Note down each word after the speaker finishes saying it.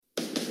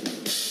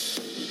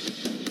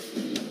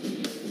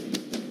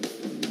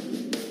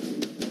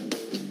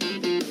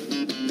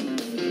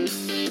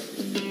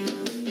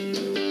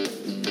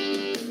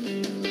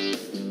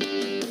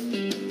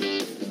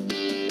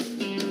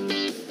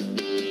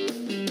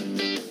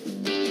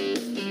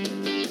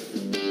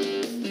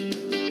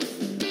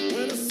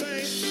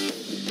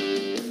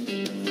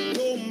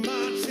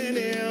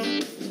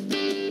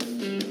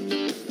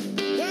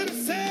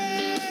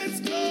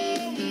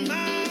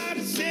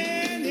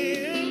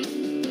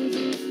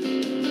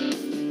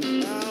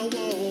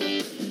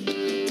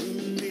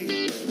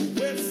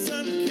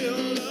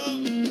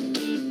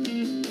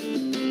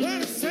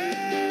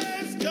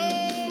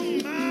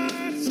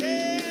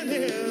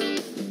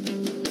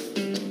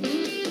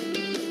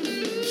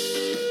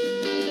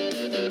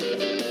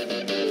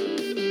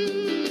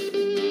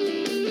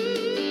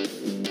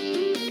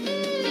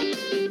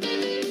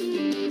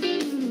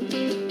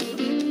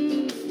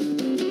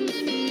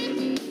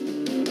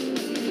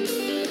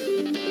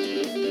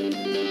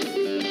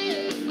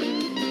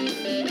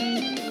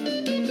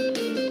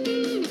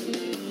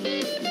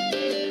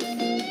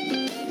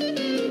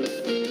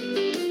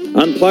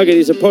Unplug It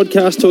is a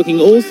podcast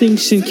talking all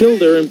things St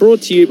Kilda and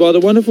brought to you by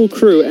the wonderful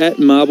crew at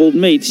Marbled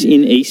Meats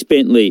in East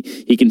Bentley.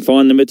 You can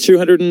find them at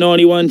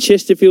 291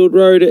 Chesterfield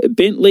Road,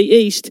 Bentley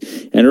East.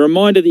 And a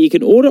reminder that you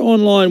can order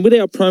online with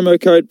our promo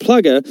code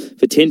PLUGGER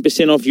for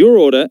 10% off your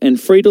order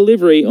and free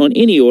delivery on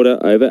any order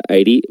over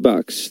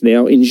 $80.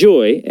 Now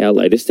enjoy our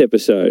latest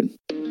episode.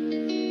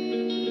 Margin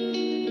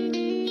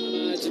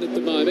at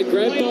the moment,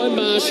 grabbed by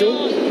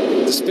Marshall,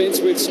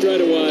 dispensed with straight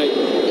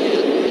away.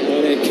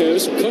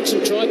 Curves.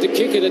 Coxon tried to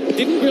kick it. It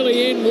didn't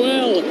really end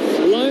well.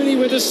 Loney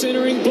with a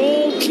centering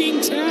ball.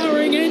 King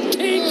towering and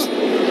Kent.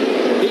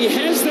 He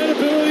has that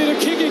ability to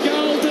kick a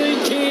goal,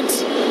 Dean Kent.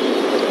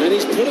 And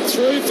he's put it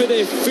through for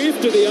their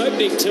fifth of the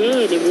opening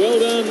term. And well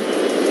done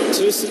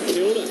to St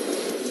Kilda.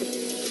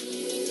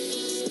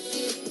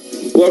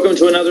 Welcome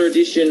to another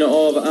edition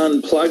of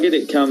Unplug It.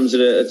 It comes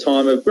at a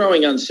time of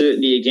growing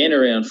uncertainty again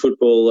around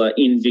football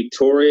in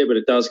Victoria, but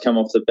it does come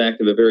off the back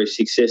of a very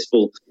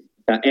successful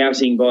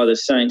outing by the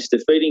Saints,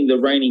 defeating the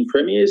reigning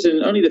premiers,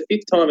 and only the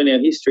fifth time in our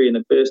history and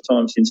the first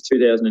time since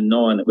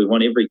 2009 that we've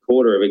won every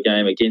quarter of a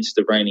game against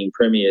the reigning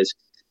premiers,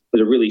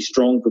 with a really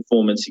strong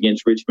performance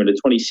against Richmond, a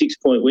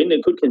 26-point win.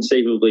 It could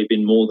conceivably have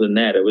been more than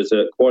that. It was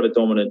quite a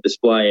dominant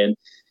display and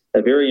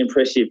a very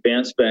impressive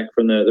bounce back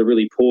from the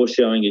really poor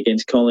showing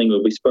against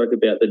Collingwood. We spoke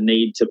about the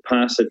need to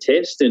pass a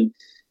test, and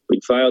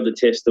we'd failed the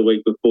test the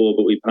week before,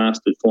 but we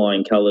passed with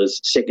flying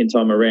colours second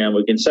time around.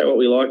 We can say what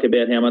we like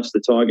about how much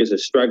the Tigers are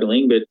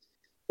struggling, but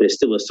they're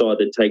still a side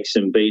that takes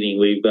some beating.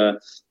 We've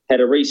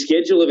had a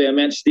reschedule of our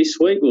match this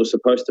week. We were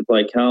supposed to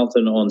play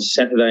Carlton on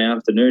Saturday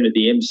afternoon at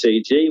the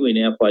MCG. We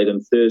now play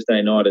them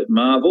Thursday night at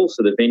Marvel,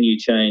 so the venue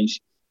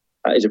change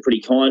is a pretty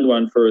kind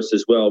one for us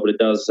as well, but it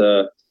does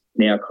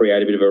now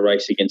create a bit of a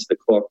race against the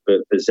clock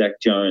for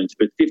Zach Jones.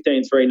 But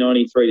 15-3,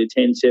 93 to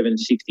 10-7,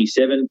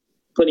 67.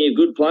 Plenty of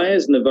good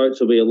players, and the votes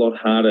will be a lot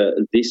harder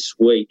this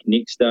week.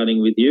 Nick,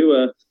 starting with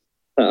you.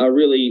 A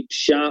really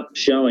sharp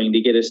showing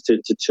to get us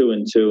to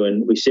 2-2,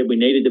 and we said we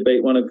needed to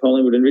beat one of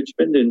Collingwood and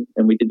Richmond,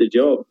 and we did the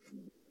job.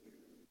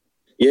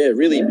 Yeah,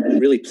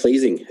 really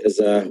pleasing, as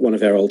one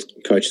of our old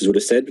coaches would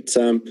have said. But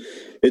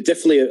it's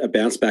definitely a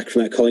bounce back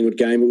from that Collingwood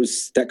game.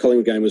 That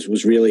Collingwood game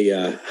was really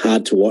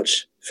hard to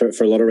watch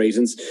for a lot of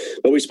reasons.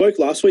 But we spoke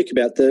last week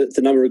about the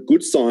number of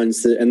good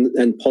signs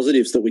and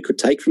positives that we could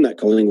take from that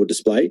Collingwood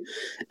display,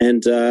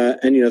 and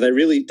you know they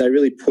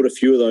really put a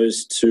few of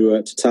those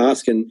to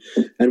task and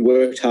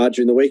worked hard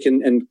during the week,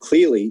 and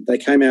clearly they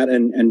came out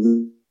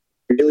and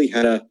really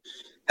had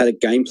a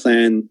game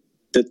plan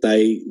that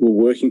they were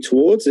working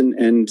towards,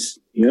 and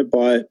you know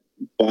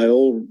by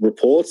all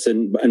reports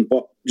and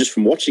just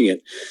from watching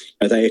it,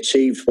 they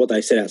achieved what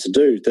they set out to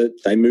do. That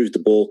they moved the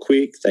ball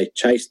quick, they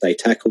chased, they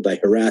tackled, they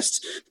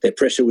harassed. Their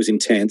pressure was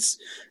intense.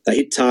 They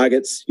hit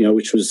targets, you know,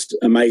 which was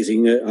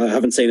amazing. I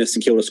haven't seen a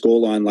St Kilda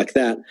scoreline like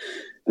that.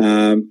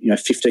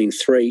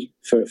 15-3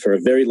 for a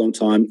very long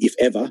time, if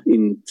ever,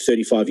 in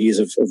 35 years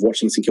of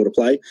watching St Kilda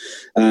play.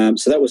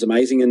 So that was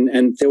amazing,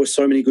 and there were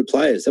so many good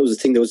players. That was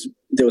the thing.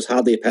 There was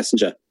hardly a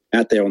passenger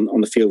out there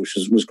on the field, which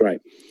was great.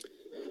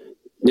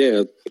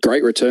 Yeah,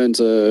 great return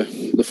to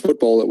the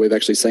football that we've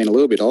actually seen a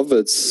little bit of.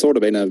 It's sort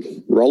of been a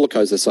roller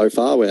coaster so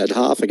far. We had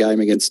half a game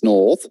against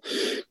North,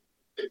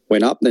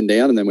 went up, then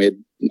down, and then we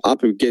had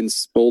up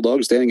against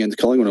Bulldogs, down against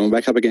Collingwood, and we're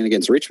back up again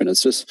against Richmond.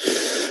 It's just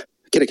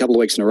get a couple of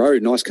weeks in a row.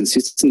 Nice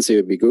consistency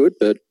would be good,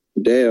 but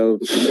yeah,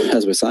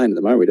 as we're saying at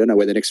the moment, we don't know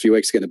where the next few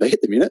weeks are going to be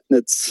at the minute.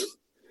 It's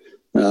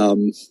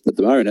at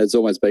the moment, it's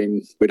almost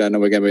been we don't know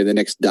where we're going to be the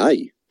next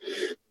day.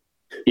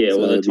 Yeah,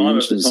 well, the time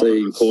of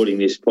recording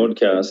this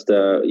podcast,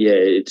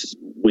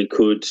 we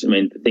could. I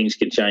mean, things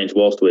can change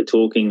whilst we're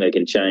talking. They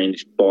can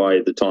change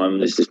by the time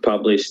this is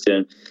published,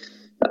 and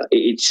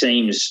it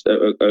seems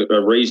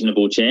a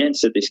reasonable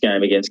chance that this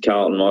game against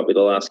Carlton might be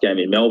the last game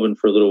in Melbourne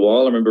for a little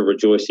while. I remember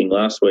rejoicing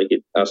last week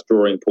at us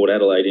drawing Port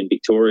Adelaide in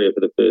Victoria for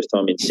the first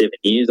time in 7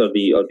 years. I'd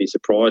be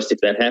surprised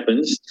if that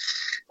happens.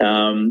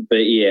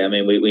 But yeah, I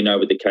mean, we know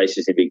with the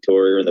cases in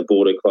Victoria and the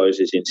border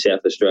closures in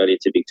South Australia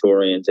to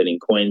Victorians and in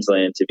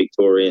Queensland to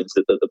Victorians,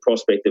 that the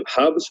prospect of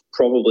hubs,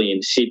 probably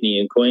in Sydney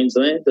and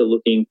Queensland, are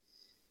looking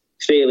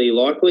fairly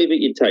likely, but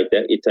you'd take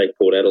that. You'd take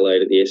Port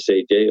Adelaide at the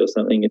SCG or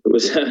something if it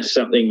was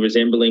something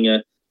resembling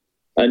a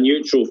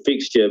neutral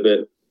fixture.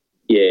 But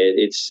yeah,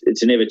 it's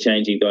an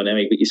ever-changing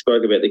dynamic. But you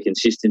spoke about the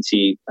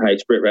consistency.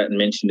 Brett Ratton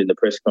mentioned in the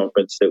press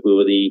conference that we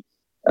were the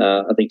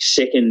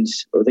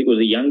we're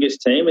the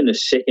youngest team and the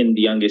second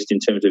youngest in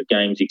terms of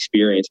games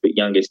experience, but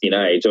youngest in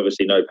age.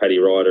 Obviously, no Paddy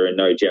Ryder and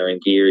no Darren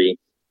Geale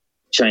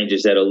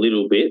changes that a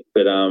little bit,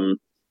 but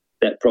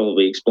that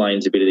probably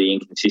explains a bit of the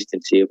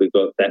inconsistency. We've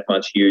got that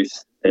much youth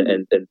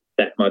and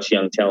that much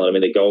young talent. I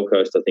mean, the Gold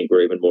Coast, I think,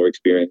 were even more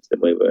experienced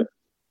than we were.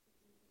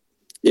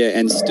 Yeah,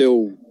 and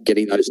still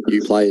getting those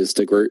new players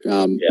to group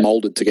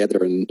moulded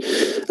together. And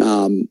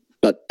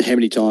but how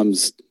many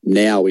times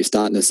now we're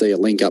starting to see a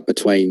link up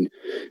between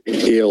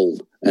Hill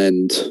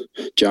and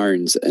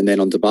Jones and then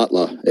onto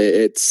Butler?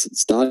 It's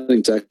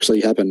starting to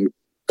actually happen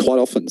quite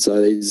often.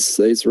 So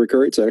these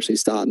recruits are actually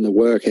starting to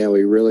work how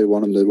we really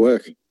want them to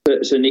work.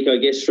 So, Nick, I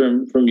guess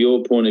from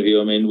your point of view,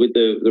 I mean, with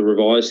the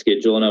revised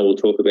schedule, I know we'll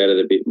talk about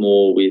it a bit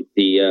more with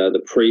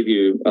the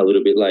preview a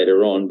little bit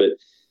later on,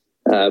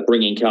 but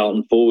bringing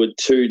Carlton forward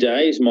 2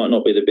 days might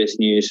not be the best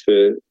news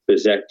for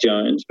Zach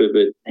Jones, but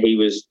he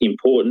was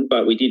important.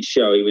 But we did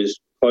show he was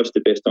close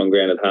to best on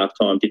ground at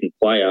halftime, didn't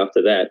play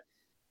after that,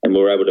 and we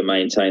were able to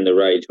maintain the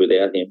rage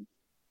without him.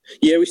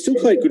 Yeah, we still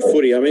played good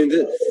footy. I mean,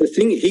 the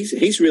thing,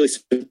 he's really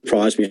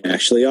surprised me,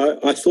 actually.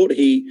 I thought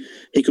he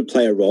could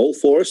play a role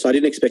for us. I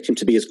didn't expect him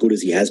to be as good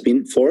as he has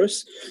been for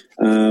us.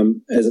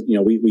 As you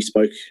know, we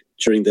spoke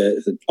during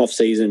the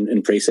off-season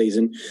and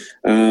pre-season.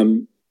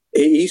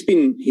 He's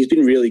been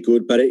really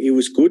good, but it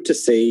was good to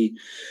see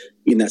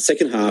in that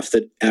second half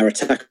that our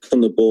attack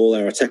on the ball,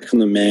 our attack on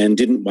the man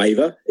didn't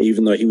waver,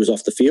 even though he was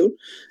off the field.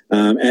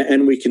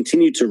 And we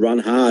continued to run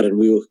hard, and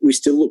we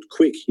still looked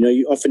quick. You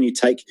know, often you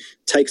take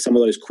some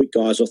of those quick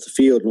guys off the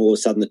field, and all of a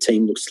sudden the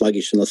team looks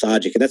sluggish and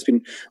lethargic. And that's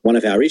been one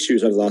of our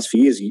issues over the last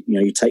few years.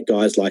 You take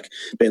guys like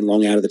Ben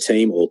Long out of the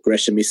team, or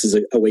Gresham misses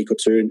a week or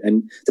two,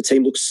 and the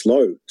team looks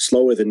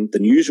slower than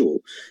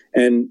usual.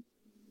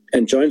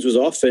 And Jones was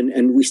off,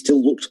 and we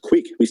still looked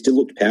quick. We still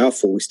looked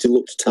powerful. We still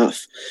looked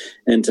tough.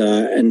 And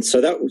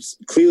so that was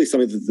clearly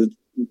something that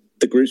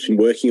the group's been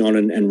working on,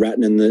 and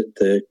Ratton and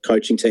the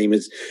coaching team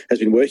has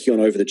been working on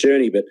over the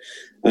journey. But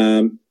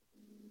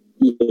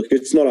look,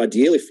 it's not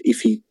ideal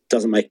if he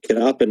doesn't make it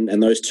up,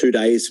 and those 2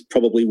 days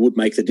probably would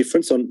make the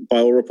difference by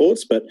all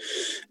reports. But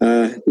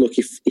look,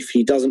 if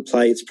he doesn't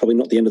play, it's probably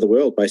not the end of the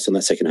world based on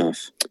that second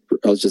half.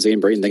 I was just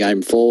bringing the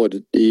game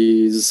forward.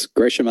 Is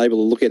Gresham able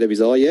to look out of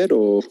his eye yet,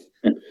 or?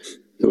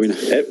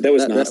 That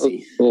was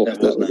nasty. That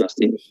was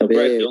nasty.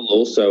 Brad Hill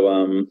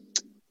also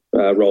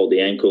rolled the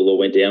ankle, or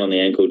went down on the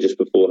ankle just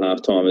before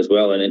half time as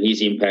well. And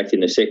his impact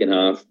in the second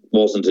half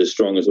wasn't as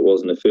strong as it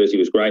was in the first. He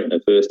was great in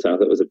the first half.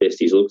 That was the best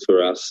he's looked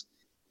for us.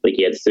 I think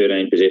he had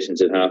 13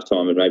 possessions at half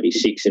time and maybe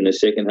 6 in the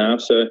second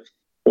half. So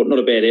not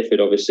a bad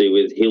effort, obviously,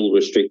 with Hill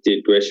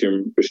restricted,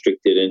 Gresham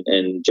restricted,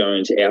 and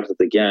Jones out of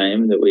the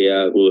game, that we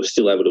were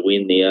still able to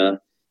win the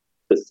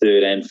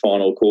third and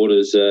final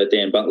quarters.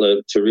 Dan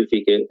Butler,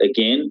 terrific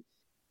again.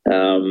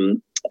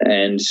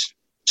 And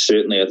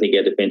certainly I think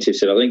our defensive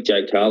set, I think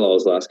Jake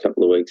Carlisle's last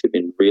couple of weeks have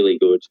been really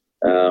good.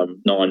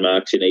 9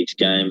 marks in each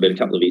game, but a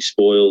couple of his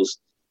spoils,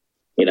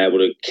 being able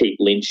to keep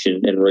Lynch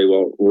and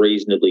Rewalt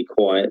reasonably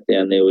quiet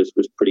down there was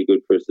pretty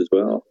good for us as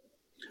well.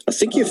 I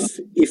think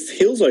if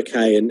Hill's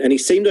okay, and he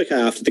seemed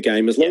okay after the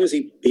game, as long as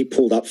he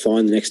pulled up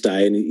fine the next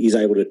day and he's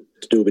able to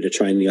do a bit of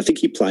training, I think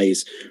he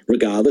plays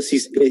regardless.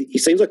 He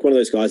seems like one of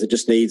those guys that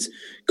just needs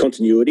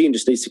continuity and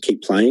just needs to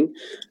keep playing.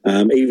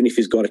 Even if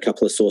he's got a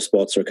couple of sore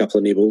spots or a couple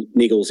of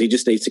niggles, he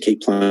just needs to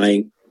keep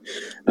playing.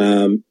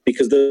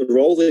 Because the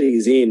role that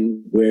he's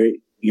in, where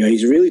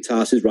he's really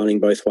tasked with running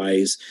both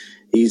ways,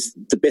 he's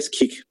the best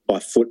kick by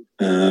foot,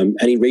 and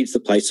he reads the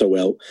play so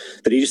well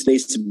that he just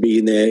needs to be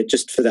in there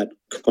just for that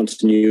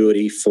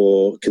continuity,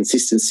 for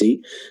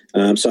consistency.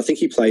 So I think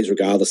he plays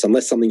regardless,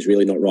 unless something's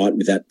really not right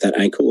with that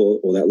ankle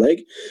or that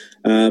leg.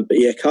 But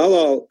yeah,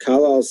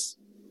 Carlisle's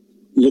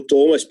looked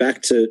almost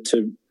back to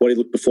what he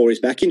looked before his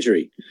back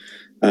injury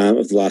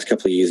of the last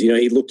couple of years.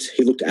 He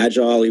looked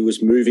agile. He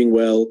was moving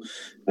well,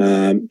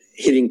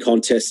 hitting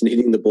contests and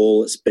hitting the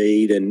ball at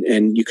speed,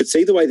 and you could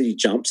see the way that he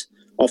jumped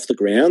off the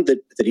ground, that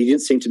he didn't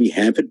seem to be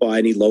hampered by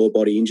any lower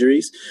body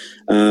injuries.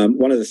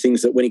 One of the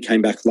things that when he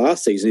came back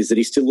last season is that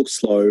he still looked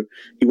slow.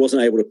 He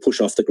wasn't able to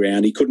push off the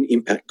ground. He couldn't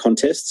impact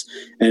contests.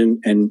 And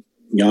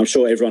I'm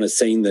sure everyone has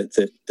seen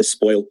the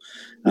spoil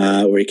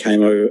where he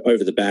came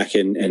over the back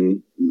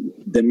and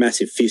the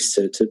massive fist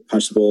to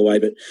punch the ball away.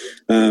 But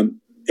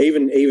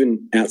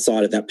even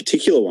outside of that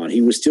particular one,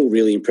 he was still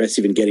really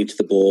impressive in getting to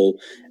the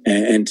ball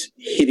and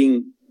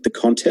hitting the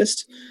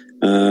contest.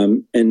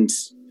 And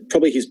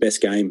probably his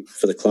best game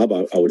for the club,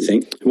 I would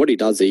think. What he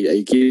does,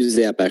 he gives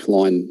our back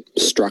line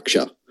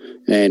structure.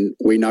 And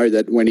we know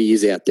that when he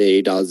is out there,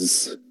 he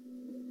does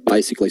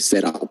basically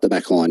set up the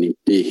back line.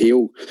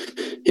 He'll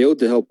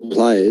to help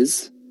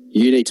players,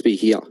 you need to be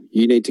here.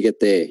 You need to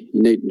get there.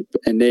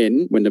 And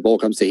then when the ball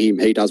comes to him,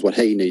 he does what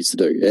he needs to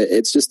do.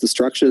 It's just the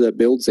structure that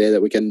builds there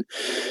that we can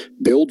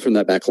build from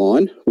that back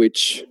line,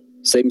 which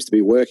seems to be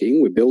working.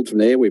 We build from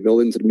there, we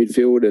build into the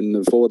midfield and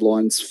the forward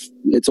lines.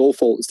 It's all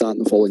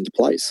starting to fall into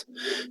place.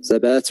 So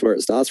that's where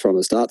it starts from.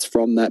 It starts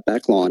from that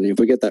back line. If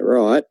we get that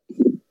right,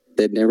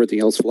 then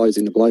everything else flows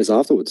into place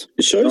afterwards.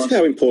 It shows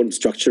how important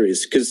structure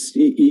is, because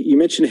you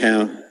mentioned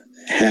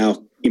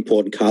how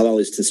important Carlisle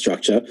is to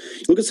structure.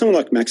 Look at someone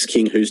like Max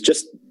King, who's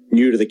just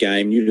new to the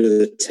game, new to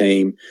the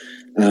team.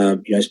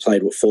 He's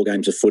played 4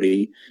 games of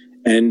footy,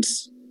 and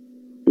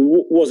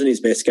wasn't his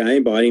best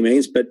game by any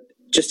means, but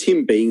just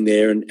him being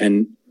there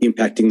and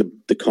impacting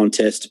the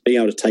contest, being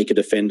able to take a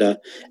defender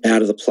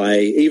out of the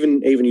play,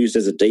 even used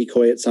as a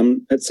decoy at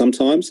some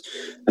times.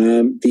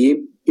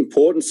 The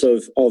importance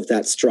of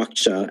that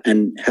structure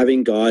and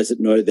having guys that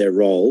know their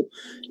role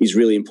is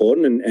really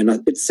important. And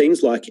it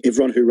seems like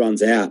everyone who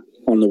runs out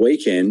on the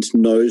weekend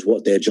knows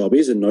what their job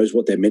is and knows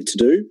what they're meant to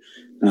do.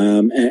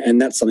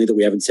 And that's something that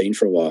we haven't seen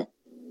for a while.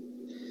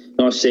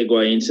 nice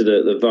segue into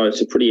the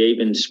votes. A pretty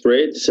even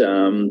spreads.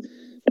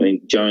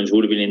 Jones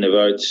would have been in the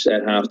votes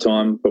at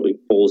halftime, probably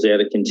falls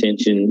out of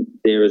contention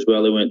there as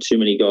well. There weren't too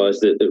many guys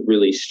that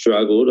really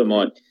struggled. I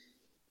might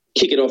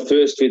kick it off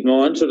first with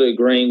mine, sort of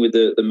agreeing with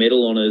the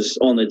medal honours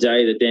on the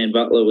day that Dan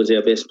Butler was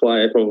our best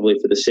player, probably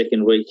for the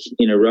second week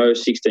in a row,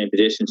 16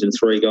 possessions and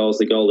 3 goals.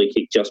 The goal he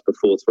kicked just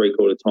before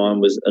three-quarter time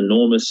was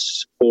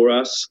enormous for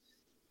us.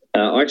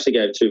 I actually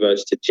gave 2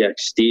 votes to Jack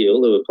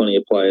Geale. There were plenty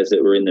of players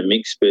that were in the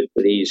mix, but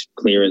his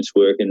clearance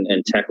work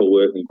and tackle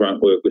work and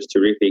grunt work was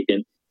terrific,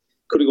 and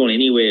could have gone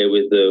anywhere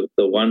with the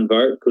 1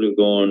 vote. Could have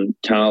gone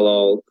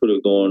Carlton, could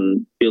have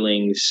gone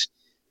Billings,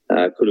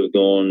 could have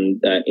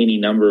gone any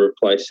number of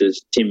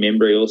places. Tim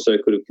Membry also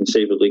could have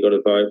conceivably got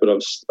a vote, but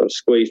I've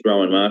squeezed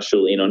Rowan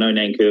Marshall in. I know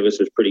Nankervis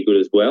was pretty good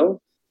as well.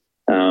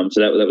 So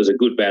that was a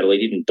good battle.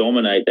 He didn't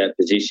dominate that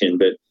position,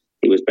 but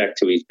he was back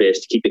to his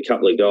best. Kicked a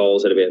couple of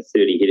goals at about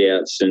 30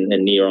 hit-outs and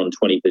near on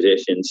 20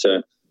 possessions.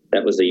 So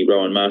that was the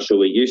Rowan Marshall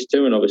we're used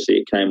to, and obviously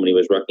it came when he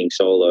was rucking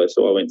solo.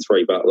 So I went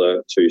 3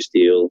 Butler, 2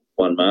 Geale,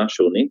 1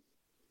 Marshall, Nick.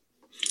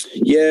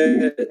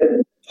 Yeah,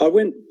 I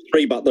went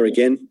 3 Butler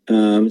again.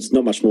 There's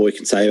not much more we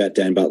can say about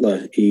Dan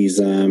Butler. He's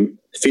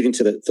fit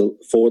into the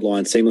forward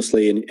line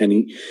seamlessly, and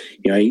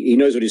he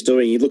knows what he's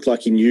doing. He looked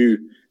like he knew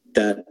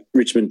that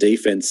Richmond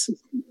defence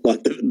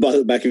like by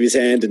the back of his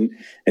hand, and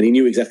he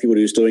knew exactly what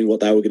he was doing, what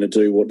they were going to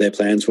do, what their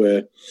plans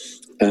were.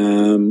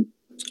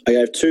 I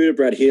gave 2 to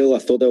Brad Hill. I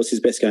thought that was his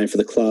best game for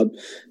the club.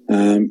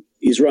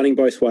 His running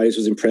both ways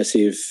was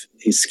impressive.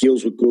 His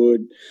skills were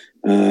good.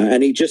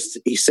 And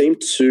he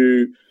seemed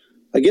to,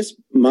 I guess,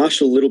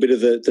 marshal a little bit of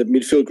the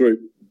midfield group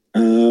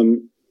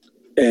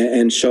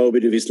and show a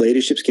bit of his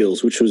leadership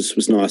skills, which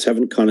was nice. I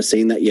haven't kind of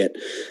seen that yet.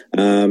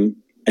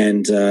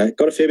 And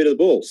got a fair bit of the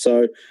ball.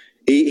 So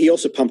he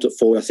also pumped it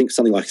forward, I think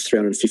something like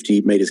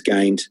 350 metres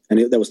gained,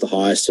 and that was the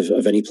highest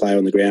of any player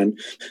on the ground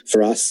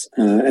for us.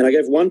 And I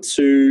gave 1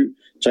 to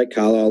Jake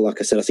Carlisle. Like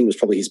I said, I think it was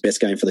probably his best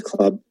game for the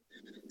club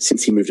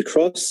since he moved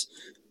across.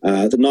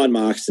 The 9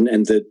 marks and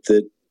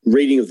the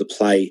reading of the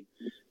play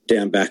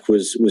down back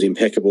was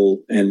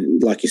impeccable.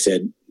 And like you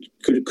said,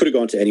 could have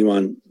gone to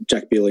anyone.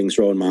 Jack Billings,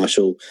 Rowan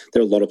Marshall.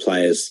 There are a lot of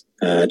players.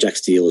 Jack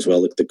Geale as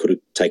well that could have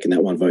taken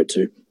that 1 vote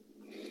too.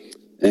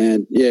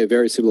 And yeah,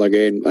 very similar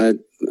again.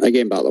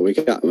 Again, Butler, we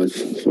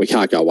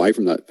can't go away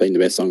from that being the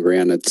best on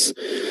ground. It's,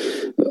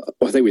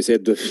 I think we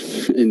said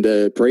in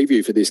the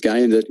preview for this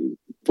game that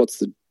what's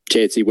the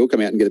chance he will come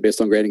out and get the best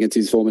on ground against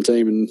his former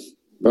team, and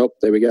well,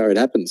 there we go, it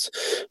happens.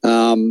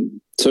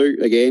 2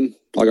 again,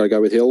 I got to go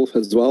with Hill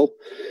as well.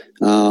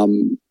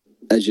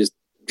 As just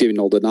given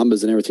all the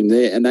numbers and everything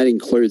there, and that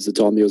includes the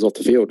time he was off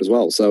the field as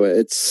well. So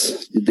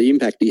it's the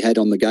impact he had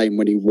on the game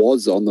when he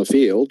was on the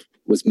field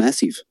was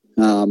massive.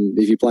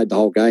 If you played the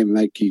whole game,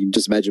 you can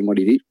just imagine what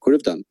he could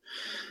have done.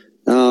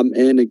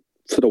 And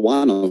for the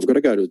 1, I've got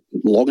to go to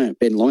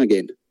Ben Long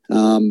again.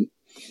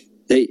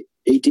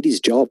 He did his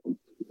job,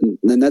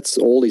 and that's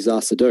all he's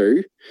asked to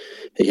do.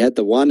 He had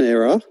the 1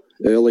 error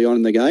early on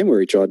in the game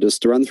where he tried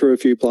just to run through a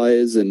few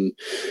players and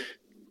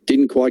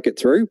didn't quite get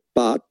through,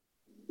 but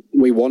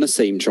we want to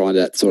see him trying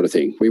that sort of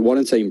thing. We want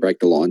to see him break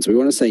the lines. We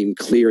want to see him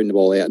clearing the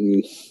ball out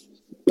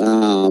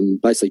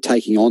and basically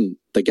taking on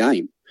the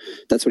game.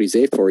 That's what he's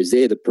there for. He's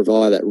there to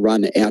provide that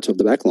run out of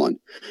the back line.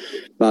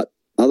 But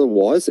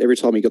otherwise, every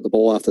time he got the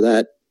ball after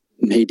that,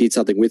 he did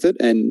something with it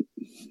and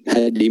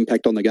had an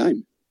impact on the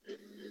game.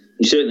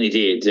 He certainly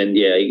did, and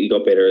yeah, he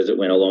got better as it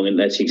went along, and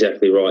that's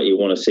exactly right. You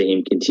want to see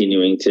him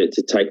continuing to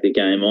take the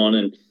game on,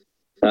 and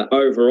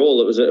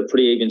overall, it was a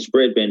pretty even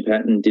spread. Ben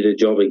Patton did a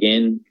job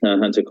again.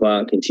 Hunter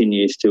Clark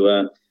continues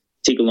to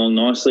tick along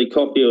nicely.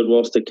 Caulfield,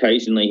 whilst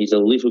occasionally he's a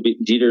little bit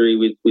jittery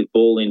with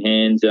ball in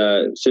hand,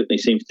 certainly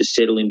seems to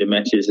settle into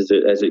matches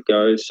as it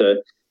goes. So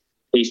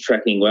he's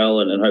tracking well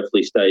and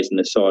hopefully stays in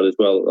the side as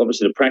well.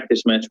 Obviously, the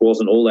practice match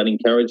wasn't all that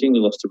encouraging. We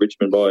lost to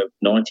Richmond by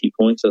 90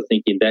 points, I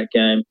think, in that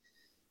game.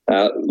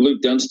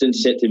 Luke Dunstan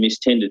set to miss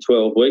 10 to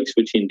 12 weeks,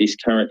 which in this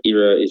current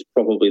era is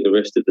probably the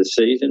rest of the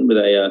season, with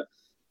a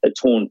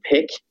torn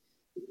pec,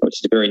 which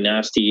is a very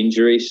nasty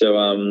injury. So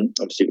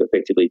obviously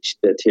effectively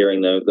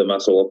tearing the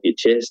muscle off your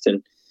chest.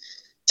 And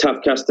tough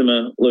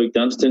customer, Luke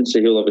Dunstan,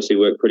 so he'll obviously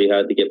work pretty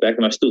hard to get back.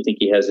 And I still think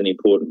he has an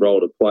important role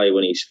to play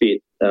when he's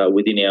fit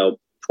within our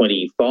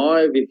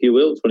 25, if you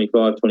will,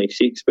 25,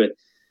 26. But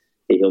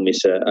he'll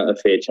miss a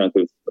fair chunk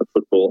of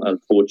football,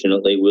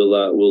 unfortunately,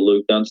 will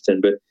Luke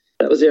Dunstan. But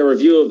that was our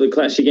review of the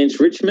clash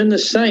against Richmond. The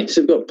Saints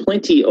have got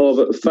plenty of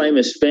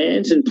famous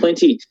fans and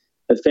plenty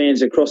of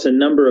fans across a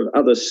number of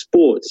other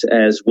sports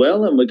as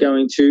well. And we're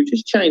going to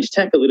just change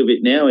tack a little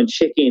bit now and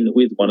check in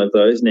with one of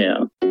those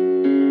now.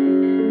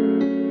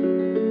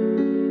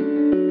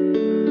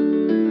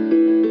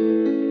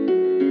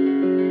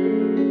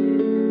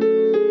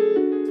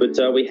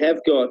 But we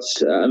have got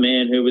a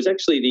man who was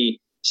actually the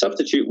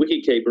substitute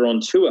wicketkeeper on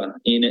tour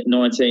in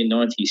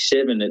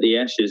 1997 at the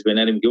Ashes when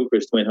Adam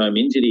Gilchrist went home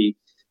injured. He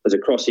was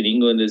across in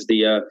England as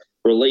the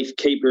relief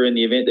keeper in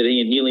the event that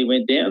Ian Healy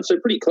went down. So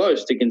pretty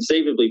close to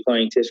conceivably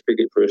playing Test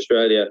cricket for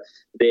Australia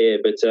there.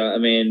 But a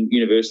man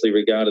universally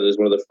regarded as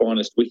one of the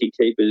finest wicket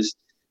keepers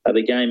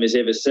the game has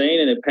ever seen,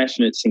 and a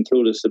passionate St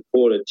Kilda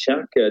supporter.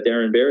 Chuck,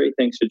 Darren Berry,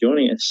 thanks for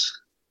joining us.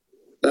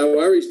 No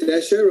worries,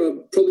 Dasher.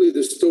 Probably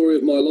the story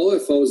of my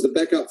life. I was the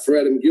backup for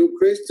Adam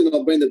Gilchrist, and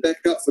I've been the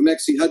backup for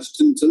Maxie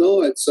Hudson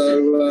tonight.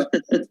 So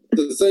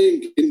the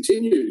theme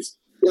continues.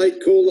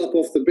 Late call up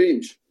off the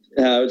bench.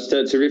 It's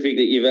terrific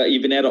that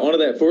you've been able to honour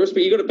that for us.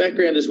 But you've got a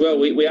background as well.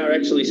 We are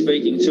actually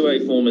speaking to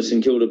a former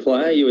St Kilda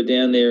player. You were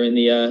down there in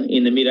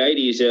the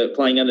mid-'80s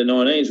playing under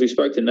 19s. We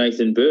spoke to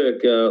Nathan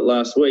Burke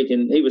last week,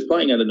 and he was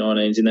playing under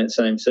 19s in that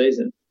same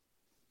season.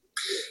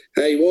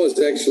 He was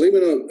actually.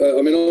 When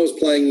I was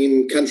playing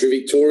in country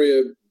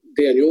Victoria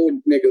down your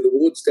neck of the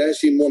woods,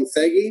 Dash, in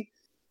Monthaggy.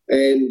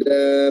 And,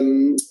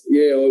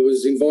 I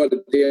was invited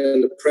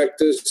down to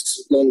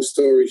practice, long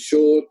story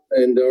short.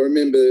 And I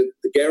remember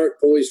the Garrett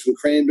boys from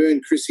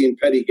Cranbourne, Chrissy and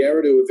Paddy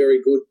Garrett, who were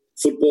very good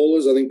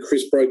footballers. I think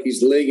Chris broke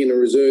his leg in a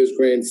reserves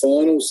grand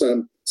final.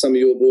 Some of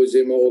your boys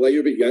there, although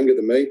you're a bit younger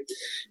than me.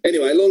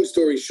 Anyway, long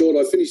story short,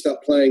 I finished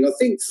up playing, I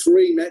think,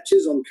 3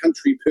 matches on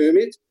country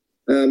permit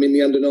in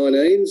the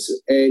under-19s.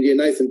 And,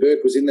 Nathan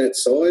Burke was in that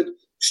side.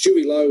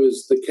 Stewie Lowe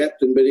was the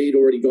captain, but he'd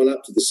already gone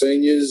up to the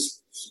seniors.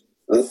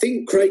 I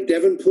think Craig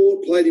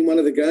Davenport played in one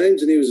of the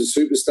games, and he was a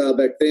superstar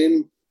back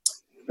then.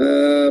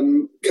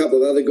 A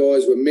couple of other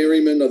guys were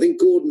Merriman. I think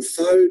Gordon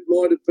Fode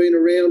might have been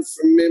around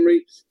from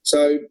memory.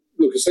 So,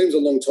 look, it seems a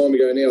long time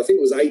ago now. I think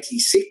it was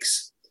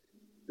 86.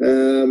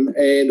 And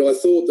I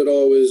thought that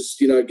I was,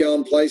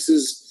 going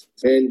places.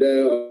 And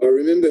I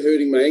remember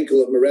hurting my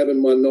ankle at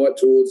Moorabbin one night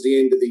towards the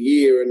end of the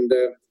year, and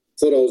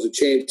thought I was a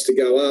chance to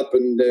go up.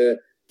 And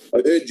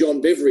I heard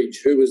John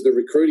Beveridge, who was the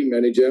recruiting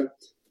manager.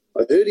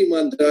 I heard him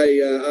one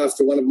day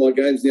after one of my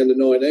games in the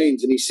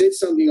under-19s, and he said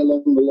something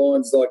along the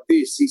lines like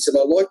this. He said,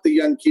 "I like the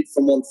young kid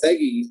from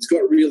Monthaggy. He's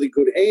got really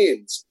good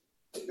hands."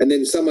 And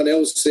then someone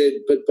else said,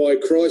 "But by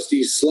Christ,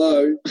 he's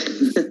slow."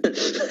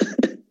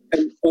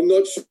 And I'm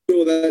not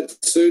sure that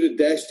suited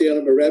Dash down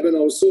at Moorabbin.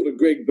 I was sort of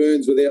Greg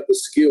Burns without the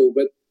skill,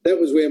 but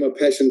that was where my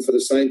passion for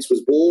the Saints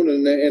was born,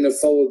 and I've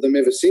followed them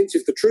ever since.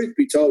 If the truth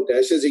be told,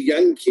 Dash, as a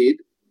young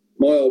kid,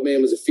 my old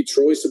man was a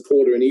Fitzroy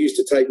supporter, and he used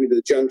to take me to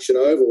the Junction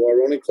Oval,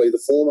 ironically, the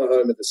former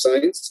home of the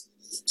Saints.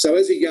 So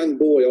as a young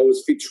boy, I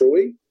was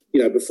Fitzroy,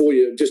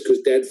 just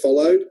because Dad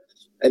followed.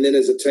 And then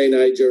as a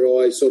teenager,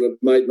 I sort of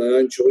made my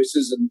own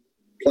choices, and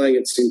playing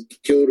at St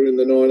Kilda in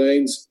the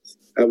 19s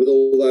with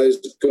all those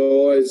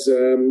guys,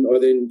 I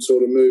then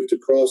sort of moved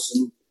across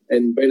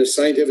and been a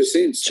Saint ever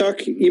since.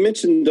 Chuck, you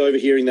mentioned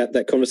overhearing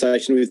that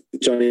conversation with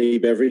Johnny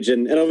Beveridge,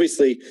 and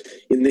obviously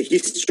in the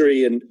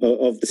history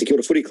of the St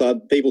Kilda Footy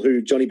Club, people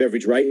who Johnny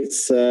Beveridge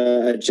rates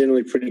are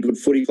generally pretty good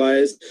footy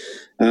players.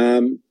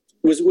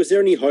 Was there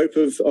any hope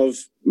of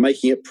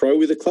making it pro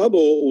with the club,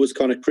 or was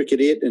kind of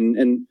cricket it,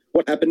 and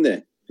what happened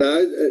there?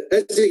 No,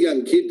 as a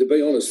young kid, to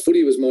be honest,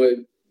 footy was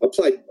I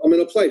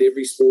played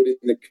every sport in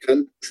the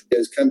country,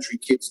 as country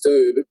kids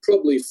do, but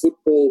probably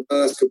football,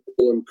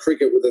 basketball and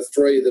cricket were the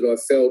 3 that I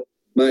felt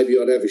maybe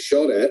I'd have a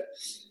shot at.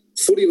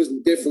 Footy was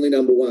definitely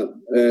number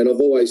 1, and I've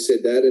always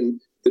said that.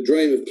 And the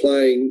dream of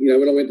playing,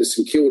 when I went to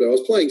St Kilda, I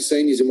was playing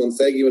seniors in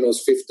Monthaggy when I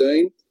was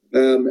 15,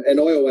 and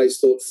I always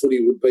thought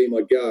footy would be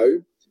my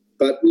go.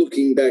 But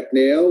looking back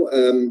now,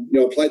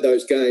 I played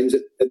those games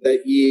at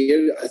that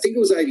year. I think it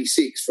was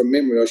 86 from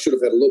memory. I should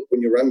have had a look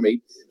when you rang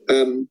me.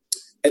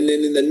 And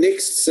then in the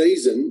next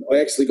season, I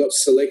actually got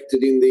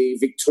selected in the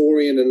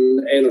Victorian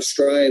and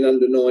Australian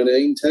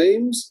under-19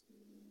 teams.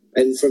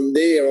 And from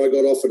there, I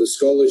got offered a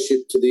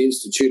scholarship to the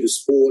Institute of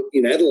Sport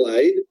in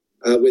Adelaide,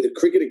 where the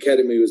Cricket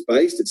Academy was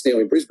based. It's now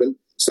in Brisbane.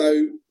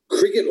 So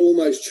cricket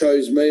almost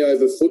chose me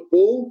over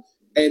football.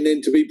 And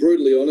then, to be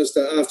brutally honest,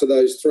 after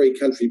those 3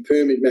 country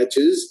permit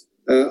matches,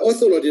 I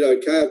thought I did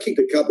okay. I kicked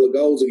a couple of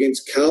goals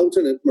against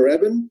Carlton at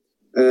Moorabbin.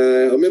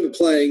 I remember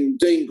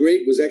Dean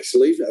Gregg was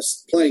actually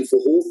playing for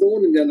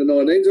Hawthorn in the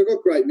under-19s. I've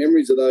got great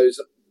memories of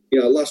those,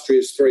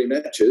 illustrious 3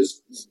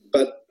 matches.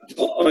 But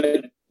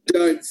I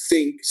don't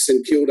think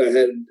St Kilda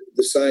had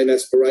the same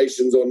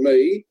aspirations on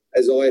me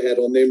as I had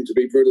on them, to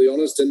be brutally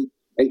honest.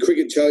 And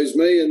cricket chose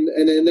me, and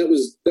that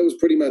was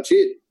pretty much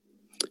it.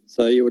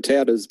 So you were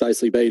touted as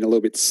basically being a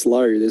little bit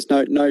slow. There's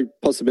no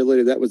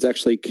possibility that was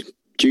actually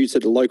due to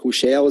the local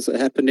showers that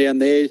happened down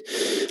there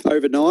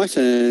overnight,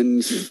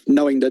 and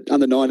knowing that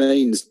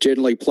under-19s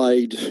generally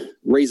played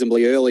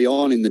reasonably early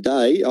on in the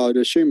day, I'd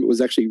assume it was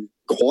actually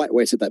quite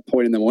wet at that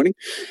point in the morning.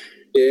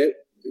 Yeah,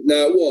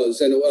 no, it was.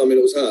 And,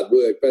 it was hard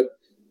work. But,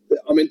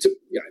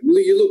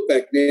 you look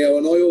back now,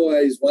 and I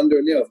always wonder,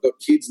 and now I've got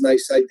kids, and they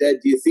say,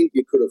 "Dad, do you think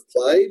you could have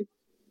played?"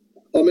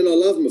 I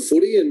love my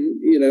footy, and,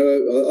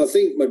 I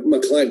think my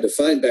claim to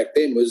fame back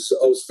then was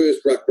I was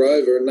first ruck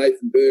rover, and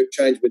Nathan Burke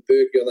changed with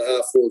Berkey on the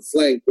half-forward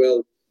flank.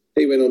 Well,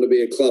 he went on to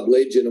be a club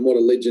legend, and what a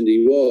legend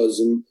he was,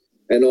 and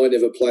I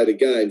never played a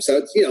game. So,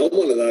 I'm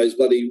one of those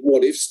bloody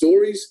what-if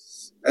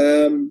stories.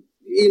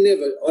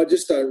 I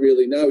just don't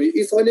really know.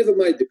 If I never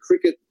made the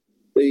cricket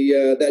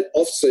that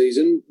off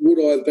season. Would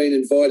I have been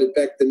invited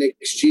back the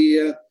next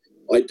year?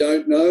 I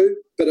don't know,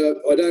 but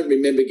I don't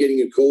remember getting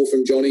a call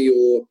from Johnny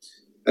or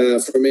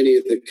from any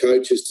of the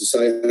coaches to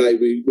say, hey,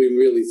 we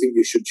really think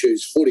you should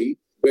choose footy.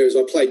 Whereas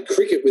I played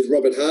cricket with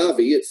Robert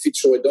Harvey at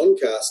Fitzroy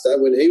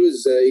Doncaster when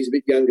he's a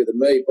bit younger than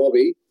me,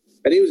 Bobby,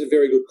 and he was a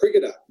very good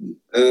cricketer.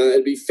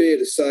 It'd be fair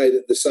to say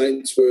that the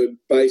Saints were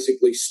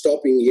basically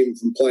stopping him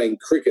from playing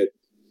cricket.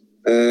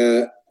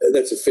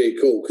 That's a fair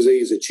call because he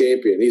is a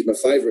champion. He's my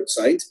favourite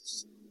Saint.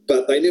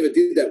 But they never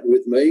did that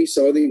with me,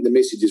 so I think the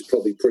message is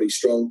probably pretty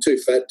strong. Too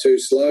fat, too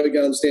slow,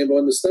 go and stand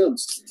behind the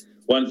stumps.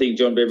 One thing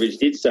John Beveridge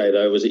did say,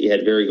 though, was that you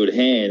had very good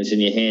hands,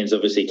 and your hands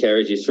obviously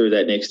carried you through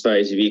that next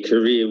phase of your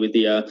career with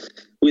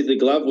the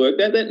glove work.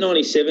 That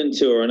 97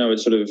 tour, I know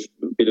it's sort of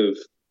a bit of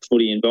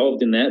footy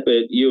involved in that,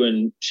 but you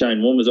and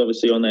Shane Warne was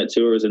obviously on that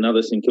tour as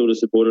another St Kilda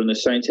supporter, and the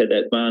Saints had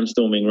that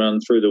barnstorming run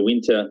through the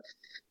winter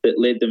that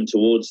led them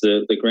towards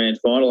the grand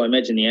final. I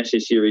imagine the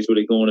Ashes series would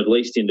have gone at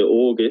least into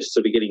August,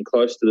 sort of getting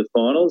close to the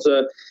finals.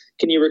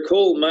 Can you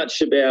recall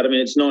much about, I mean,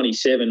 it's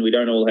 97, we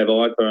don't all have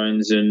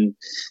iPhones and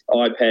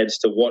iPads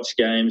to watch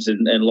games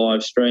and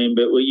live stream,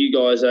 but were you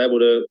guys able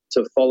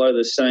to follow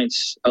the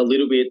Saints a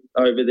little bit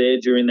over there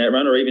during that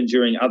run, or even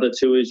during other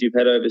tours you've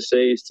had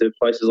overseas to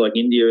places like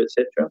India,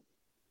 etc.?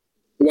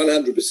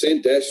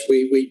 100%, Dash.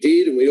 We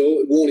did, and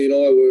Warnie and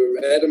I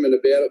were adamant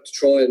about it to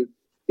try and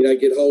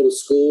get hold of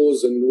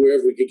scores, and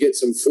wherever we could get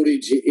some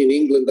footage. In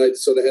England, they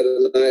sort of had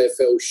an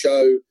AFL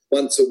show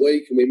once a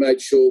week, and we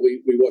made sure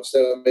we watched that.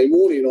 I mean,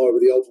 Warnie and I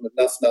were the ultimate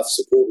nuff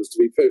supporters, to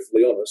be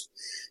perfectly honest.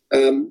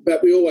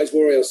 But we always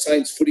wore our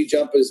Saints footy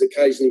jumpers.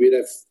 Occasionally we'd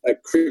have a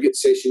cricket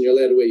session. You're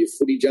allowed to wear your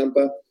footy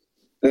jumper.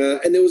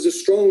 And there was a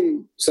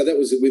strong... So that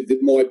was with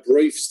my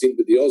brief stint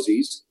with the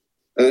Aussies.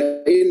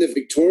 In the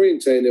Victorian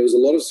team, there was a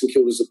lot of St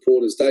Kilda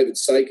supporters. David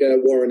Saker,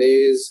 Warren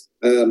Ayres,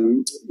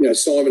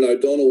 Simon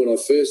O'Donnell, when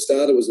I first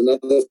started, was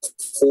another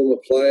former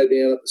player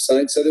down at the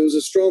Saints. So there was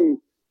a strong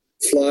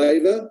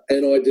flavour,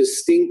 and I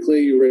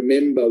distinctly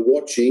remember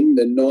watching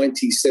the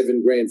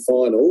 97 grand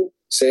final,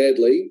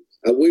 sadly.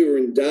 We were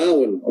in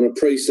Darwin on a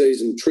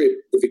pre-season trip,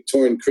 the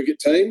Victorian cricket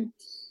team,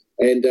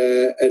 and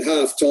at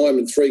half-time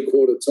and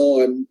three-quarter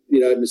time,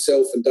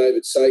 myself and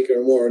David Saker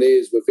and Warren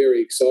Ayres were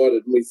very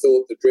excited, and we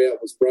thought the drought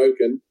was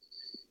broken.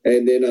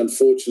 And then,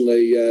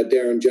 unfortunately,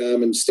 Darren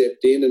Jarman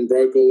stepped in and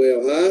broke all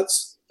our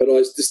hearts. But I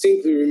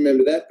distinctly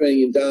remember that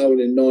being in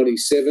Darwin in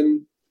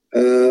 97.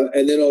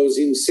 And then I was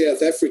in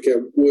South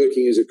Africa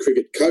working as a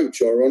cricket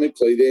coach,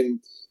 ironically,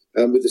 then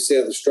with the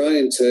South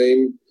Australian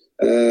team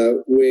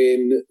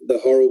when the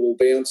horrible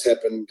bounce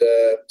happened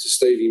to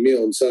Stevie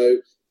Milne. So,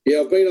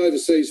 yeah, I've been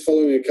overseas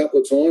following a couple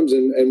of times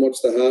and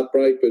watched the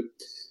heartbreak. But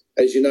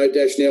as you know,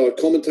 Dash, now I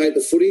commentate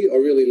the footy. I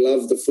really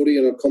love the footy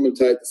and I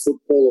commentate the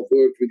football. I've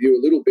worked with you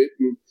a little bit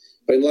and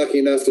been lucky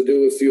enough to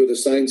do a few of the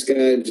Saints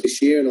games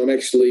this year, and I'm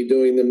actually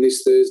doing them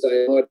this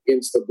Thursday night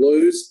against the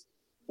Blues.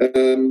 I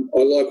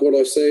like what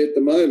I see at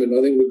the moment.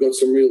 I think we've got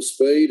some real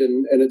speed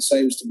and it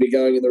seems to be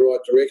going in the right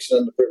direction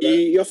under Brett.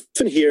 You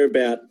often hear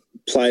about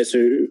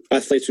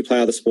athletes who play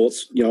other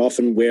sports,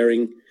 often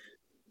wearing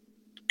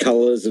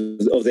colours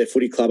of their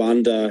footy club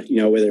under,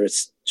 whether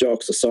it's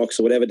jocks or socks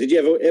or whatever. Did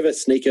you ever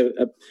sneak a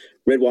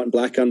red, white and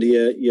black under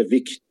your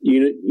Vic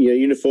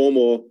uniform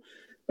or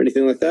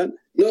anything like that?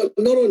 Not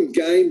on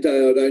game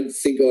day, I don't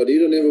think I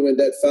did. I never went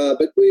that far.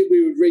 But we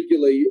would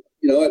regularly,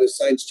 I had a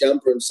Saints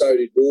jumper and so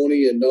did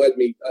Warnie, and I had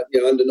me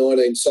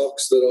under-19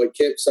 socks that I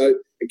kept. So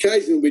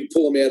occasionally we'd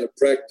pull them out of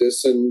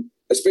practice, and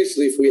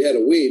especially if we had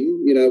a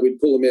win, we'd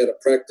pull them out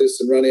of practice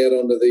and run out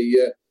onto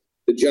the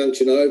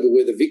Junction Oval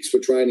where the Vics were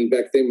training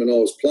back then when I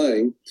was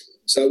playing.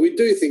 So we'd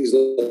do things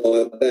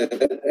like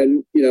that.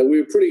 And, we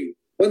were pretty...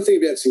 One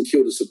thing about St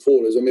Kilda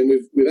supporters, I mean,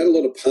 we've had a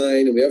lot of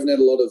pain and we haven't had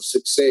a lot of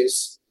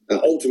success,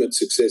 ultimate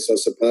success, I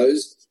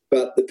suppose,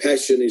 but the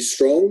passion is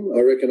strong.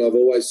 I reckon I've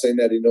always seen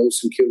that in all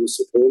St Kilda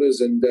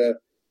supporters. And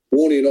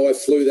Warnie and I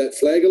flew that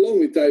flag along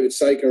with David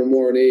Saker and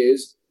Warren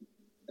Ayres.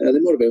 There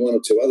might have been one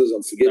or two others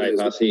I'm forgetting. Dave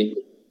Hussey.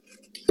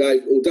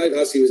 Dave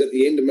Hussey was at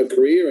the end of my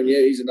career, and,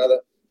 he's another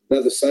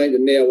Saint.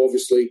 And now,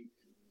 obviously,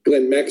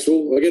 Glenn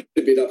Maxwell. I get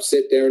a bit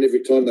upset, Darren,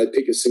 every time they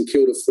pick a St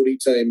Kilda footy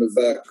team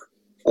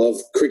of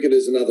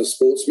cricketers and other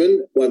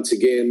sportsmen. Once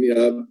again,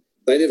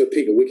 they never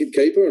pick a wicket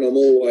keeper, and I'm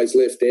always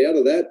left out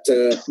of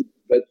that.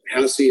 But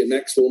Hussey and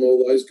Maxwell and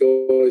all those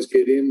guys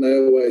get in. They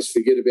always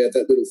forget about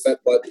that little fat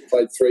bloke that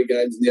played 3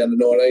 games in the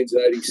under-19s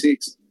in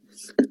 86.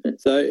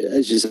 So,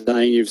 as you're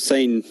saying, you've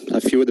seen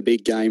a few of the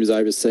big games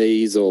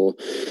overseas or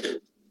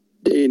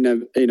in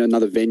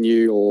another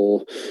venue,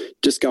 or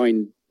just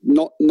going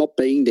not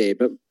being there.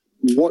 But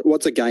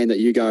what's a game that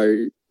you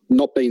go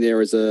not being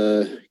there as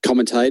a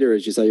commentator,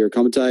 as you say you're a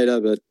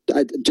commentator, but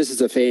just as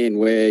a fan,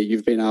 where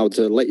you've been able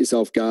to let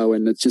yourself go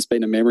and it's just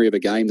been a memory of a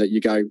game that you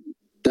go,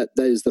 that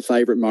is the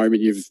favourite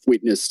moment you've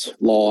witnessed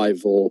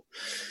live or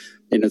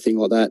anything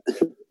like that?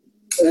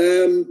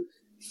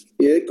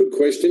 Yeah, good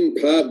question.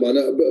 Hard one.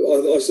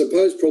 I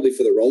suppose probably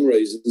for the wrong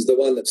reasons. The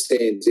one that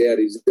stands out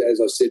is,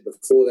 as I said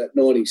before, that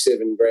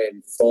 97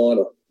 grand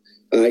final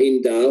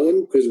in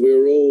Darwin, because we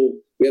were all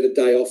we had a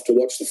day off to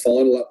watch the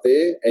final up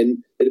there,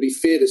 and it'd be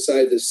fair to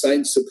say the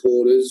Saints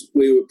supporters,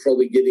 we were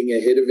probably getting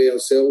ahead of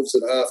ourselves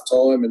at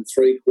half-time and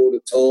three-quarter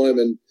time,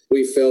 and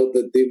we felt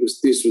that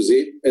this was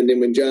it. And then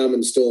when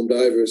Jarman stormed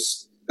over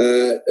us,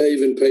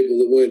 even people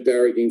that weren't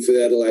barracking for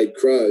the Adelaide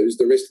Crows,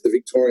 the rest of the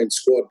Victorian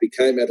squad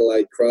became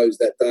Adelaide Crows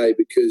that day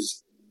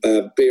because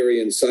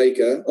Berry and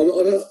Saker. I'm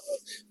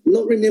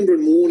not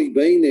remembering Warney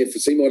being there,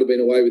 because he might have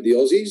been away with the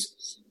Aussies,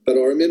 but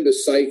I remember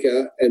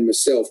Saker and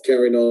myself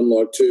carrying on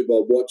like two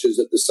bob watches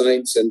at the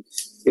Saints, and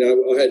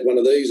I had one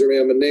of these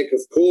around my neck,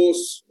 of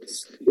course.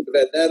 Would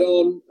have had that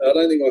on. I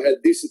don't think I had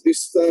this at this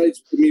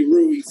stage. Me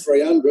Rui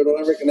 300, I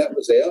don't reckon that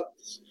was out.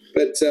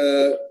 But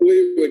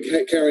we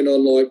were carrying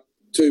on like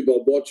two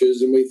bob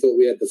watches, and we thought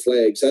we had the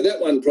flag. So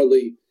that one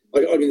probably,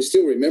 I can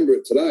still remember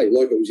it today,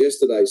 like it was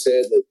yesterday,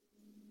 sadly.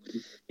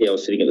 Yeah, I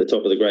was sitting at the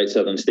top of the Great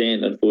Southern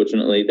Stand,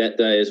 unfortunately, that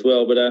day as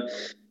well. But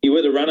you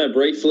were the runner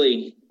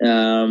briefly.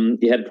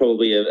 You had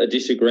probably a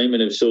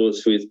disagreement of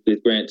sorts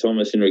with Grant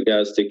Thomas in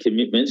regards to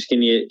commitments.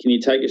 Can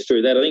you take us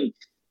through that? I think,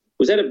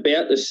 was that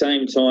about the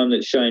same time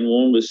that Shane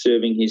Warne was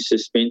serving his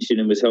suspension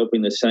and was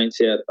helping the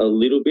Saints out a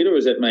little bit, or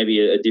was that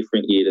maybe a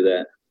different year to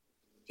that?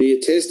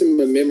 You're testing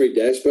my memory,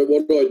 Dash, but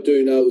what I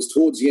do know was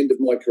towards the end of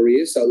my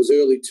career, so it was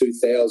early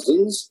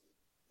 2000s.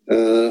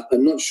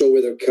 I'm not sure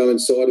whether it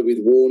coincided with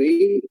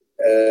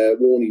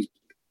Warney's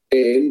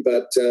end,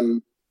 but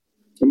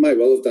I may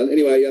well have done.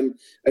 Anyway,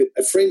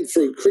 a friend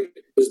through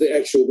cricket was the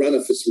actual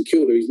runner for St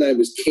Kilda. His name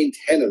was Kent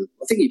Hannon.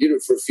 I think he did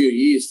it for a few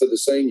years for the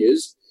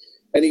seniors.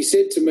 And he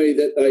said to me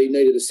that they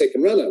needed a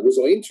second runner. Was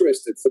I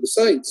interested for the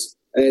Saints?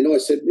 And I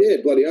said, yeah,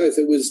 bloody oath.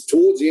 It was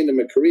towards the end of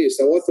my career,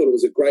 so I thought it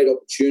was a great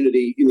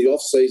opportunity in the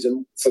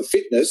off-season for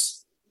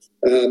fitness.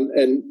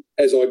 And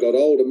as I got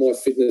older, my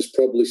fitness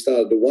probably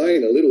started to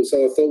wane a little,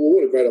 so I thought, well,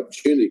 what a great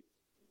opportunity.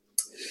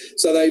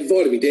 So they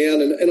invited me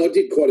down, and I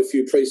did quite a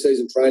few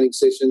pre-season training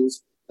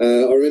sessions.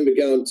 I remember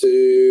going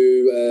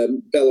to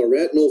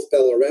Ballarat, North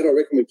Ballarat. I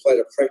reckon we played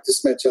a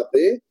practice match up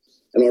there,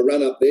 and I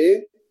ran up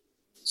there.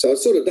 So I'd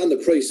sort of done the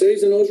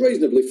pre-season. I was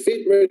reasonably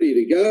fit, ready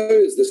to go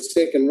as the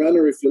second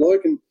runner, if you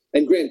like,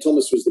 and Grant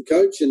Thomas was the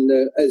coach. And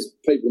as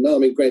people know,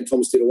 Grant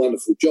Thomas did a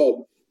wonderful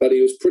job, but he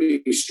was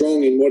pretty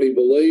strong in what he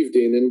believed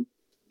in. And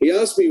he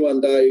asked me one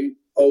day,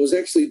 I was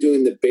actually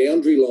doing the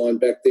boundary line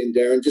back then,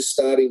 Darren, just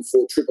starting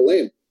for Triple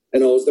M,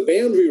 and I was the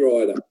boundary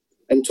rider.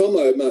 And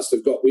Tomo must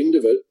have got wind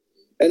of it.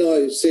 And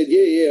I said,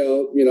 yeah,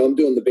 I'm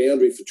doing the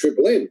boundary for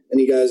Triple M. And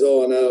he goes,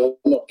 oh, no,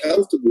 I'm not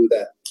comfortable with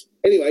that.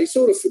 Anyway, he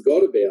sort of forgot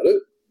about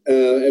it,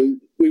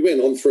 and we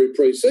went on through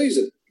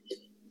pre-season.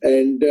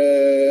 And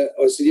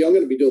I said, yeah, I'm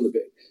going to be doing the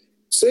boundary.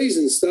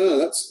 Season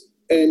starts,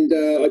 and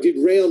I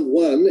did round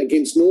one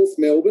against North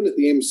Melbourne at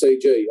the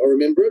MCG. I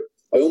remember it.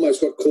 I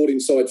almost got caught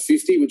inside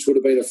 50, which would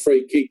have been a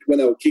free kick. When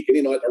they were kicking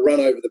in, I had to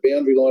run over the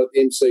boundary line at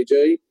the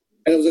MCG.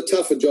 And it was a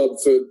tougher job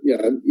for,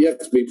 you have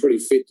to be pretty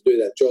fit to do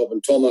that job,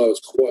 and Tomo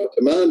was quite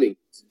demanding.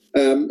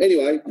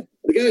 Anyway,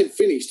 the game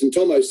finished, and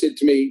Tomo said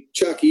to me,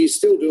 Chuck, are you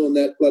still doing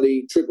that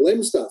bloody Triple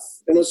M stuff?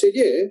 And I said,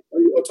 yeah,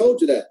 I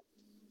told you that.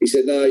 He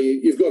said, no,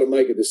 you've got to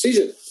make a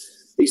decision.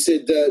 He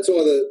said, it's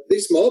either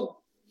this mob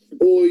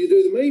or you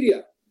do the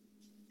media.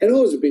 And I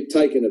was a bit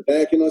taken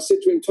aback, and I said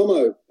to him,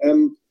 Tomo,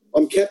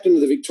 I'm captain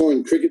of the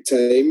Victorian cricket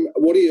team.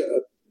 What are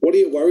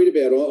you worried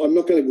about? I'm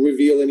not going to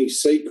reveal any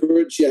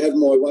secrets. You have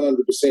my 100%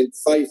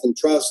 faith and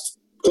trust,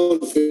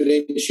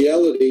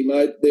 confidentiality,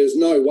 mate. There's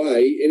no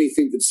way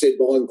anything that's said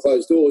behind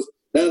closed doors.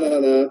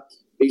 No.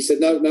 He said,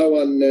 no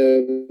one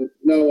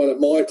at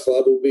my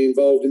club will be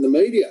involved in the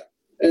media.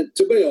 And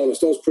to be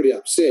honest, I was pretty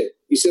upset.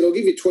 He said, I'll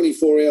give you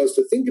 24 hours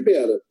to think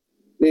about it.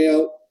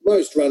 Now,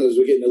 most runners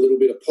were getting a little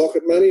bit of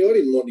pocket money. I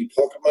didn't want any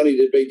pocket money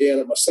to be down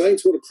at my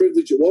Saints. What a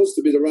privilege it was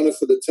to be the runner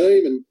for the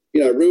team. And,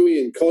 Rui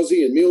and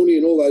Cozzy and Milne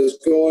and all those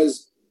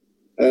guys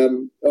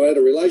I had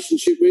a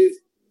relationship with.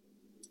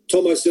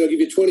 Tomo said, I'll give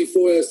you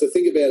 24 hours to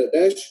think about it,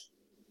 Dash.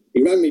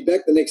 He rang me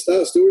back the next day.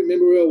 I still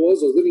remember where I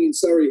was. I was living in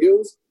Surrey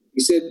Hills.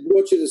 He said,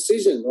 what's your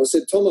decision? I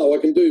said, Tomo, I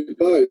can do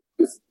both.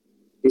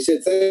 He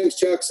said, thanks,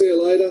 Chuck. See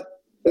you later.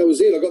 That was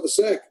it. I got the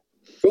sack.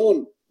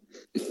 Gone.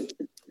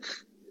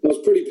 I was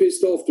pretty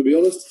pissed off, to be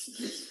honest.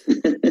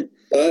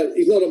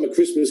 He's not on my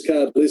Christmas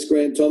card list,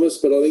 Grant Thomas,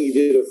 but I think he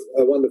did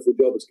a wonderful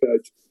job as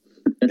coach.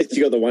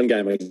 You got the one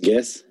game, I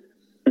guess.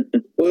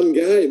 One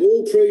game,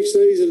 all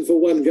pre-season for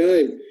one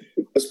game.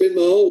 I spent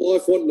my whole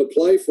life wanting to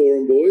play for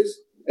them, boys,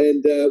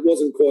 and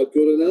wasn't quite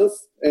good enough.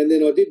 And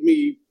then I did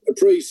me a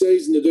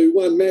pre-season to do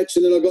one match,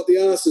 and then I got the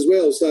arse as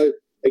well. So,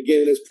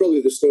 again, it's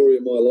probably the story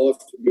of my life,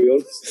 to be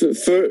honest.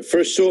 For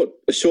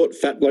a short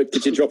fat bloke,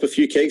 did you drop a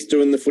few kegs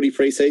doing the footy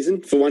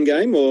pre-season for one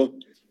game, or?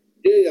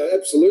 Yeah,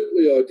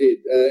 absolutely I did.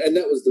 And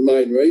that was the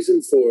main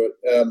reason for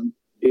it.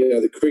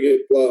 The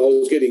cricket, I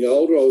was getting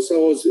older. I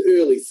was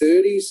early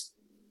 30s.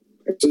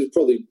 Actually,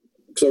 probably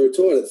because I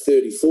retired at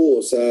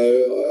 34.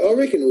 So I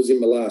reckon it was in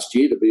my last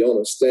year, to be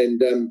honest.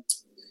 And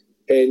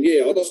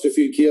I lost a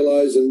few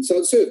kilos, and so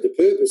it served a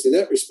purpose in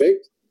that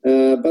respect.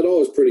 But I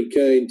was pretty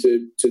keen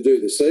to do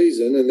the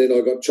season, and then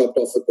I got chopped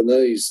off at the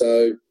knees.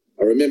 So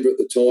I remember at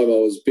the time I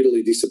was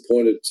bitterly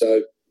disappointed.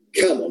 So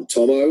Come on,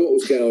 Tomo, what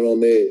was going on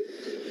there?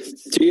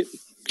 Do you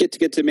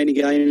get to many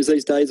games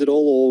these days at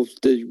all, or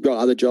do you got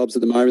other jobs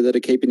at the moment that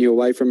are keeping you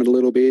away from it a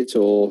little bit,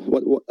 or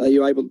what are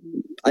you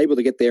able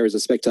to get there as a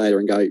spectator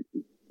and go?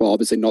 Well,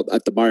 obviously not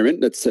at the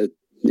moment. That's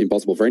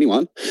impossible for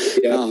anyone.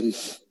 Yeah.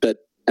 But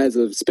as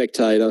a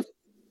spectator,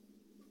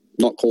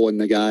 not calling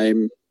the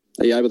game,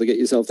 are you able to get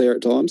yourself there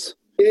at times?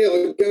 Yeah,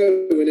 I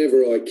go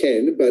whenever I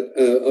can, but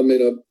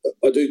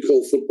I do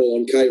call football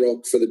on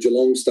K-Rock for the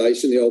Geelong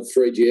station, the old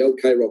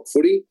 3GL K-Rock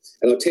footy,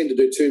 and I tend to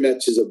do 2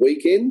 matches a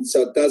weekend,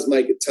 so it does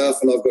make it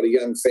tough, and I've got a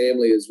young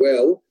family as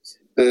well.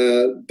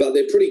 But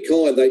they're pretty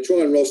kind. They try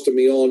and roster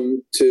me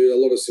on to a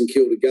lot of St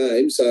Kilda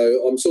games,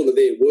 so I'm sort of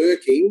there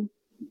working,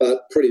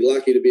 but pretty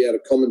lucky to be able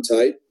to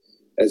commentate.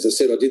 As I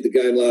said, I did the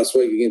game last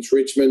week against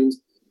Richmond.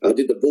 I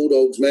did the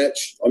Bulldogs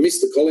match. I missed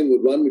the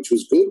Collingwood one, which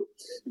was good.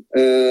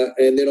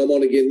 And then I'm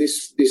on again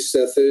this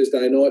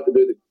Thursday night to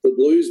do the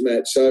Blues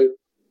match. So,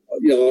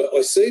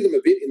 I see them a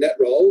bit in that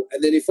role.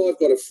 And then if I've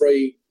got a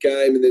free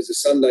game and there's a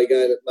Sunday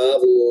game at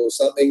Marvel or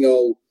something,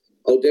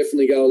 I'll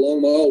definitely go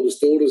along. My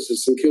oldest daughter's a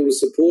St Kilda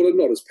supporter,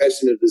 not as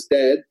passionate as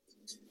Dad.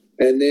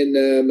 And then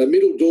my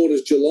middle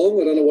daughter's Geelong.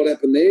 I don't know what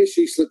happened there.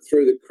 She slipped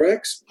through the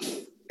cracks.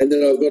 And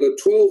then I've got a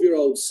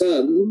 12-year-old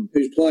son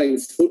who's playing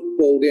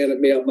football down at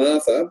Mount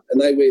Martha,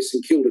 and they wear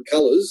St Kilda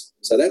colours,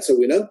 so that's a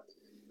winner.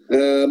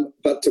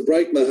 But to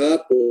break my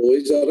heart,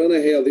 boys, I don't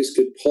know how this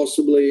could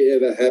possibly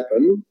ever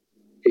happen.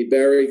 He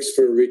barracks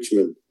for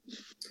Richmond.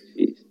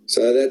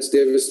 So that's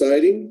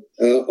devastating.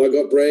 I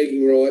got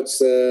bragging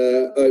rights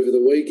over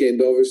the weekend,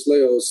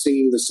 obviously. I was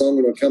singing the song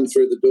when I come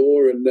through the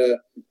door, and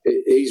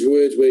his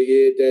words were,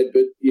 yeah, Dad,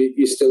 but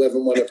you still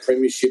haven't won a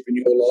premiership in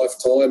your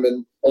lifetime,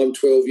 and I'm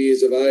 12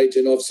 years of age,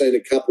 and I've seen a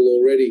couple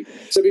already.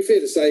 So it'd be fair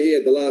to say he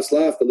had the last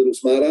laugh, the little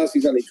smart ass.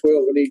 He's only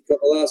 12 and he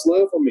got the last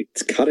laugh on me.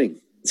 It's cutting.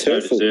 It's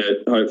hurtful.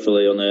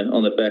 Hopefully on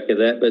the back of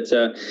that. But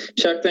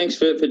Chuck, thanks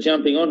for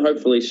jumping on.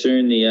 Hopefully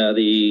soon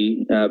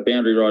the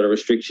boundary rider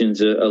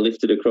restrictions are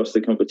lifted across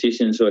the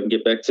competition, so I can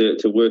get back to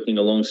working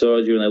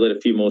alongside you, and they let a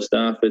few more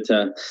staff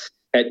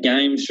at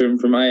games from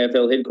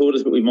AFL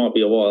headquarters. But we might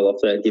be a while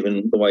off that,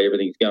 given the way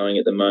everything's going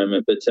at the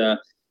moment. But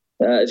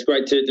it's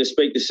great to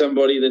speak to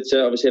somebody that's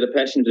obviously had a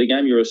passion for the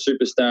game. You're a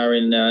superstar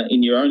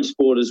in your own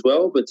sport as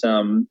well. But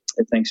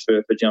thanks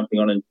for jumping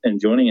on and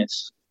joining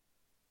us.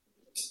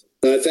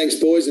 No, thanks,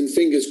 boys, and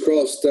fingers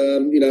crossed.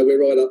 We're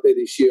right up there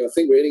this year. I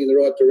think we're heading in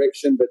the right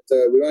direction, but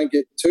we won't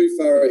get too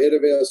far ahead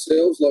of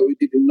ourselves like we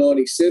did in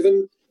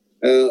 '97.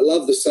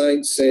 Love the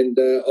Saints, and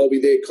I'll be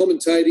there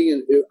commentating,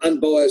 and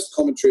unbiased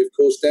commentary, of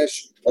course,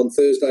 Dash, on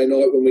Thursday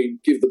night when we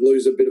give the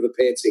Blues a bit of a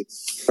pantsing.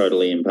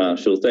 Totally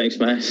impartial. Thanks,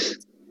 mate.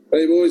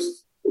 Hey,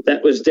 boys.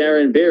 That was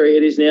Darren Berry.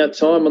 It is now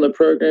time on the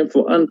program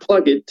for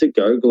Unplug It to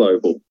go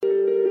global.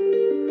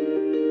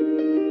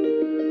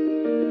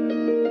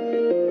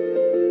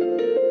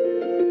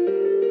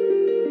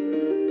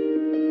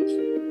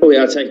 We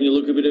are taking a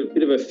look at a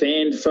bit of a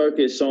fan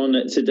focus on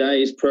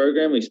today's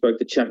program. We spoke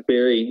to Chuck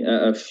Berry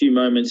a few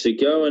moments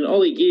ago, and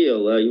Ollie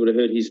Geale, you would have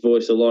heard his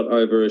voice a lot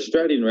over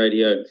Australian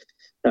radio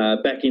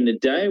back in the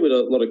day with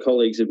a lot of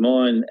colleagues of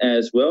mine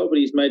as well, but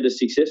he's made the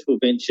successful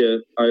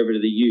venture over to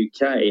the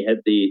UK,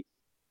 had the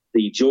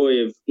joy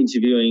of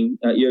interviewing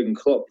Jurgen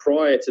Klopp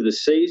prior to the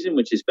season,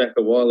 which is back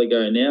a while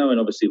ago now, and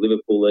obviously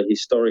Liverpool, a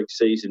historic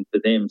season for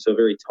them, so a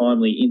very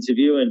timely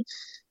interview. And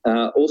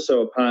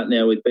also a part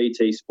now with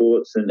BT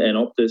Sports and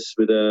Optus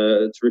with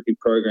a terrific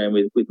program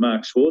with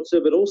Mark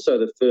Schwarzer, but also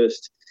the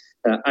first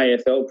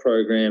AFL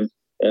program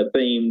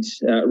beamed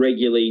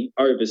regularly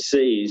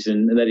overseas,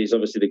 and that is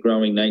obviously the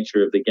growing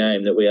nature of the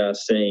game that we are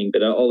seeing.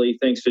 But Ollie,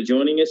 thanks for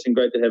joining us, and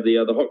great to have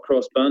the hot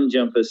cross bun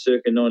jumper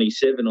circa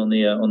 97 on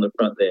the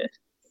front there.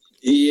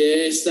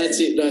 Yes, that's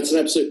it. No, it's an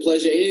absolute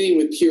pleasure. Anything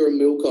with pure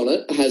milk on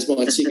it has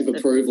my tick of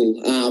approval.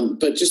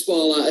 But just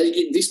while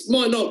this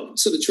might not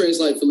sort of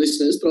translate for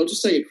listeners, but I'll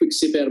just take a quick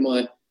sip out of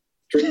my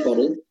drink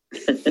bottle,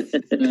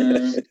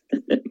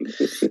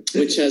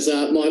 which has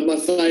my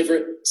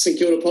favourite St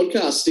Kilda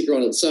podcast sticker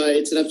on it. So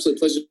it's an absolute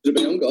pleasure to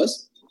be on,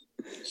 guys.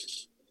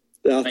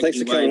 Thanks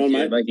for coming on,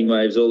 mate. Making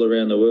waves all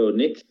around the world,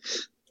 Nick.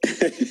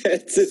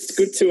 it's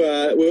good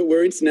to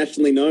we're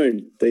internationally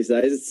known these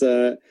days.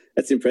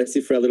 That's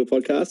impressive for our little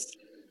podcast.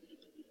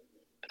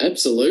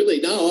 Absolutely.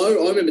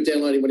 No, I remember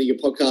downloading one of your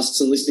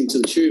podcasts and listening to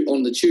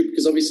on the tube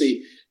because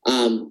obviously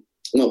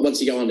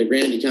once you go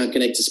underground, you can't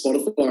connect to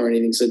Spotify or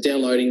anything. So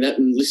downloading that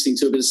and listening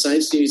to a bit of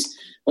Saints news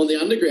on the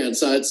underground.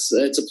 So it's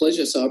a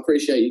pleasure. So I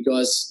appreciate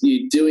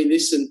you doing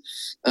this and,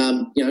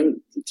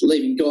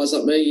 leaving guys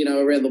like me,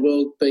 around the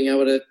world being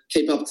able to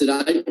keep up to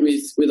date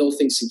with all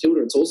things St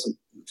Kilda. It's awesome.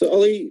 So,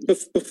 Ollie,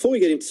 before we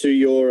get into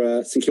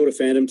your St Kilda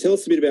fandom, tell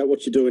us a bit about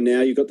what you're doing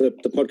now. You've got the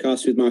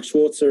podcast with Mark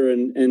Schwarzer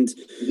and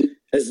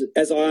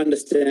as I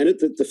understand it,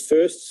 the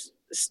first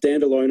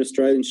standalone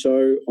Australian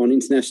show on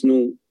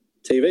international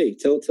TV.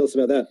 Tell us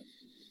about that.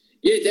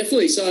 Yeah,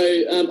 definitely. So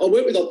I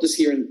work with Optus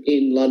here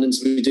in London,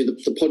 so we do the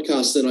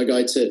podcast, then I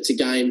go to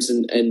games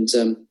and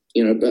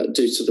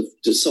do sort of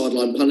just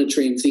sideline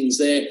punditry and things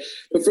there.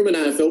 But from an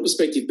AFL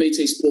perspective,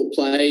 BT Sport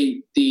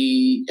Play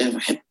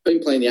have been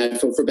playing the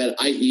AFL for about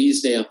 8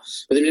 years now,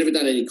 but they've never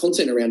done any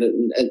content around it.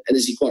 And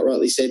as you quite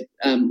rightly said,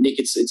 Nick,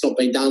 it's not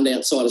been done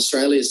outside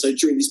Australia. So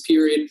during this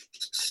period,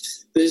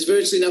 there's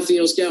virtually nothing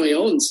else going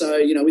on. So,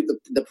 with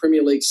the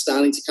Premier League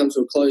starting to come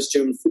to a close,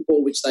 German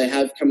football, which they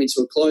have come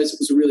into a close, it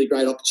was a really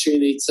great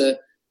opportunity to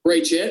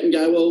reach out and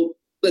go, well,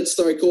 let's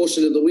throw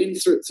caution to the wind,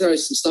 throw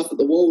some stuff at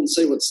the wall and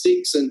see what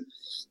sticks.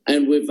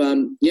 And we've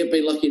been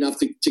lucky enough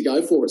to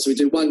go for it. So we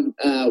do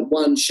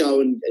one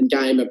show and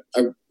game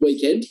a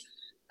weekend,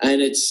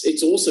 and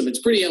it's awesome. It's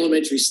pretty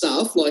elementary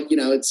stuff.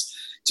 It's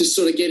just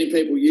sort of getting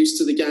people used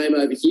to the game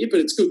over here,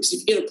 but it's good because if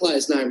you get a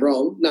player's name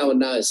wrong, no one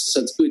knows.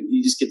 So it's good.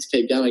 You just get to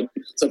keep going.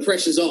 So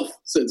pressure's off.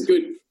 So it's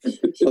good.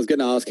 I was going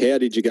to ask, how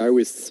did you go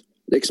with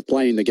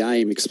explaining the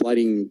game,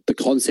 explaining the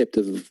concept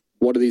of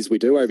what it is we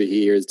do over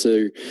here is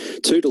to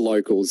the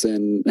locals?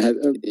 And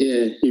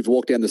you've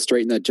walked down the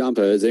street in that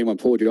jumper. Has anyone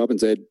pulled you up and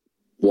said,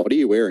 what are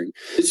you wearing?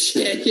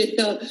 Yeah.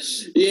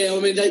 I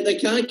mean, they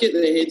can't get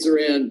their heads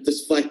around the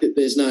fact that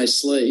there's no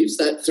sleeves.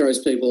 That throws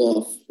people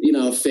off,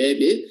 a fair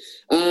bit.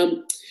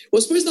 Well, I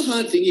suppose the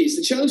hard thing is,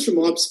 the challenge from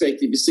my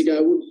perspective is to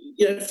go,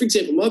 for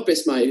example, my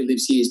best mate who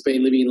lives here has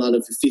been living in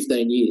London for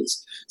 15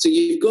 years. So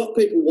you've got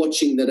people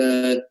watching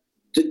that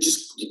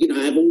just,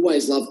 have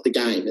always loved the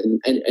game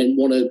and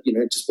want to,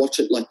 just watch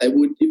it like they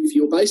would if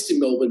you're based in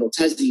Melbourne or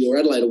Tassie or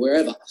Adelaide or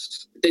wherever.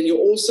 But then you're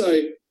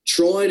also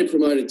trying to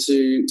promote it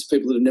to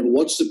people that have never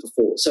watched it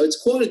before. So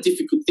it's quite a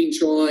difficult thing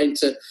trying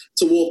to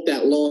walk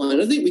that line.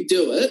 I think we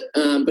do it,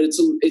 but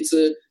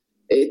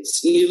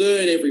it's you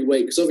learn every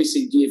week, because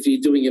obviously if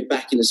you're doing it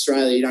back in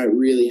Australia, you don't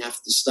really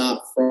have to start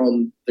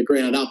from the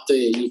ground up there.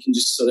 You can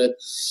just sort of,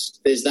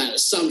 there's that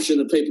assumption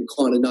that people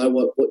kind of know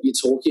what you're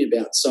talking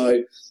about.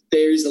 So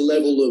there is a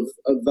level of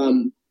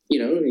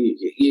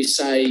you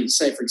say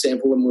for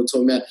example, when we were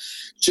talking about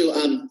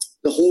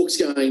the Hawks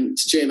going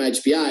to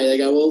GMHBA, they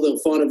go, well, they'll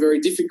find it very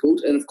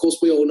difficult. And, of course,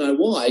 we all know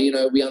why.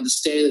 We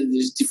understand that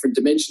there's different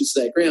dimensions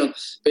to that ground.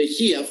 But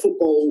here,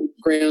 football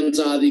grounds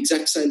are the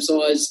exact same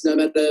size no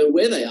matter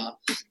where they are.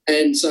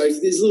 And so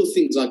there's little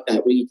things like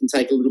that where you can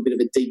take a little bit of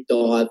a deep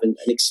dive and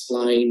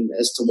explain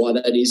as to why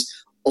that is.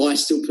 I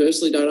still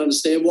personally don't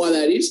understand why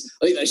that is.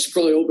 I think they should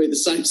probably all be the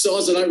same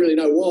size. I don't really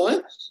know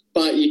why,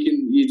 but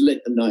you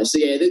let them know. So,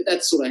 yeah,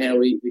 that's sort of how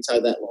we toe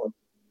that line.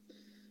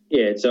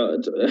 Yeah,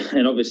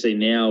 and obviously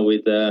now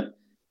with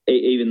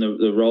even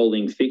the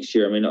rolling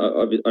fixture, I mean,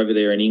 over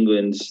there in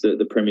England,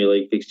 the Premier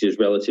League fixture is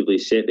relatively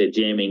set. They're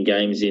jamming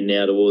games in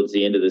now towards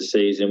the end of the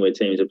season where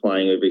teams are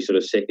playing every sort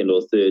of second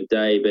or third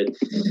day. But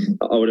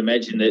I would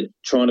imagine that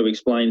trying to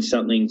explain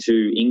something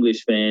to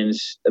English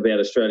fans about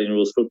Australian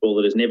rules football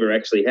that has never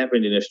actually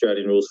happened in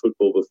Australian rules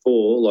football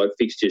before, like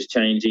fixtures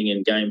changing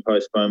and game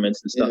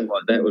postponements and stuff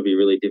like that, would be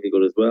really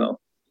difficult as well.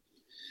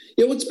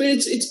 Yeah, well,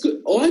 it's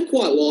good. I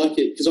quite like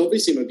it because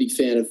obviously I'm a big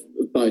fan of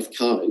both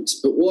codes.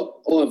 But what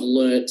I've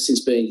learnt since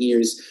being here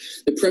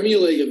is the Premier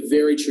League are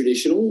very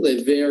traditional.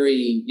 They're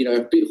very, a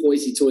bit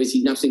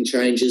hoity-toity, nothing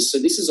changes. So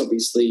this is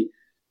obviously,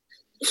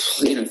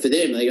 for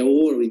them, they go,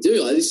 well, what do we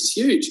do? Like, this is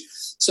huge.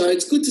 So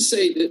it's good to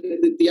see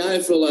that the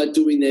AFL are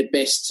doing their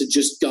best to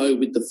just go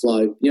with the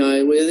flow.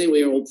 I think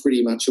we're all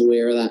pretty much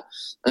aware of that.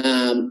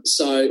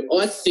 So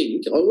I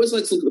always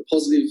like to look at the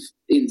positive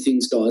in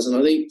things, guys, and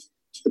I think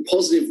the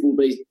positive will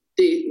be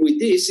with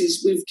this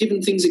is we've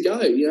given things a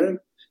go.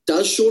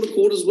 Does shorter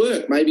quarters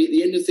work? Maybe at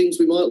the end of things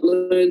we might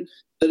learn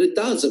that it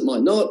does. It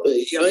might not. But,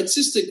 it's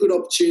just a good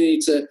opportunity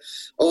to,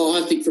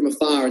 I think from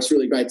afar it's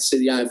really great to see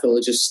the AFL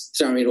are just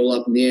throwing it all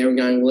up in the air and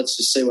going, well, let's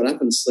just see what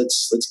happens.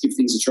 Let's give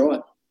things a try.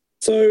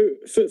 So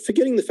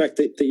forgetting the fact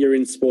that you're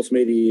in sports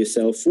media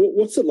yourself,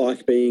 what's it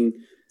like being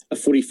a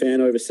footy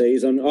fan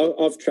overseas?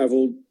 I've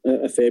travelled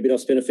a fair bit. I've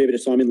spent a fair bit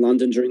of time in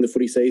London during the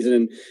footy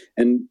season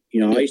and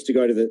I used to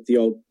go to the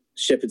old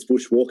Shepherd's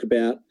Bush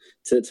walkabout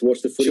to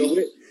watch the footy.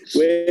 Sure.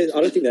 Where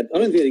I don't think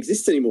that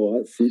exists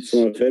anymore. From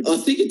what I've heard. I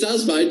think it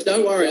does, mate.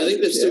 Don't worry. I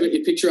think they've still got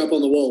your picture up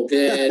on the wall.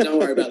 Yeah, don't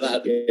worry about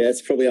that. Yeah,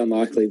 it's probably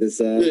unlikely.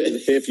 There's a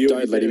fair few.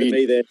 Don't let him in.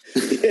 Me there.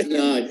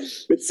 No.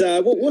 But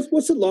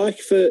what's it like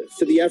for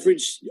the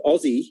average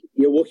Aussie?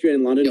 You're walking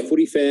around in London,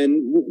 footy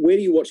fan. Where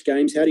do you watch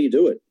games? How do you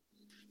do it?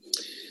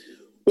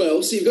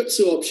 Well, so you've got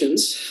two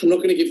options. I'm not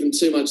going to give them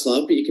too much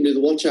love, but you can do the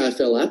Watch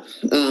AFL app.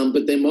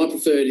 But then my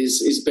preferred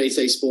is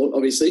BT Sport,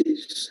 obviously.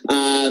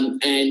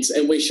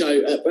 And we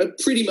show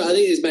pretty much, I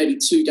think there's maybe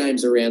 2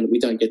 games around that we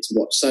don't get to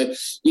watch. So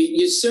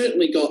you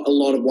certainly got a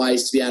lot of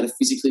ways to be able to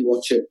physically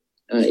watch it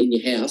in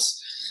your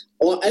house.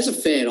 As a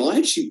fan, I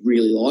actually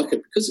really like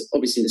it because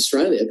obviously in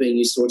Australia, being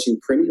used to watching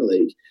Premier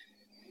League,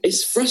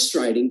 it's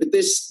frustrating, but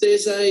there's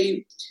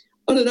a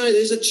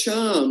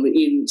charm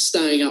in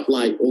staying up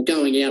late or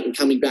going out and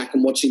coming back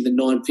and watching the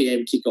 9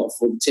 p.m. kickoff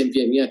or the 10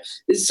 p.m.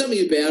 There's something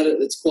about it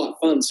that's quite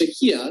fun. So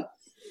here,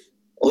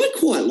 I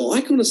quite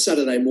like on a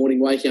Saturday morning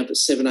waking up at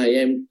 7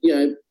 a.m.,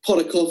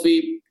 pot of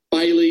coffee,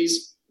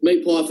 Baileys,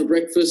 meat pie for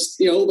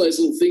breakfast, all those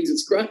little things.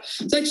 It's great.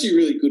 It's actually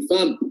really good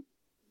fun.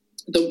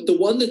 the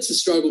one that's a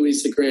struggle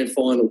is the grand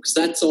final, because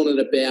that's on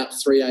at about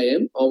 3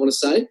 a.m, I want to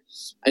say.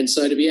 And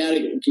so to be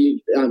able to,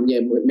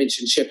 we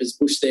mentioned Shepherd's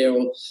Bush there,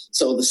 or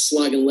so the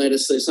Slug and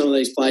Lettuce, there's some of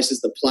these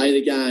places that play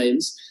the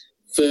games.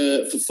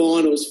 For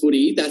finals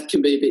footy, that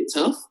can be a bit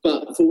tough.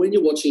 But for when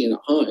you're watching it at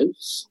home,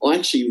 I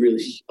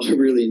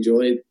really enjoy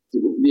it.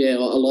 Yeah,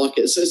 I like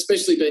it. So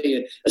especially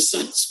being a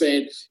Suns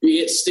fan, you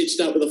get stitched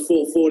up with a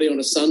 4:40 on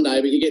a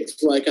Sunday, but you get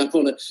to wake up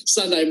on a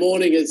Sunday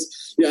morning.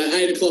 It's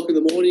 8 o'clock in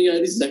the morning.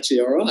 This is actually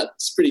all right.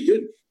 It's pretty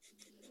good.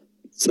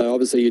 So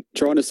obviously you're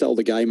trying to sell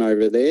the game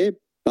over there,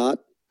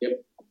 but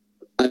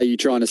are you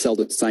trying to sell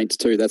the Saints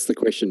too? That's the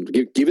question.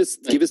 Give us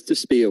the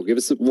spiel. Give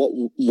us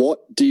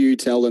what do you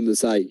tell them to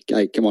say?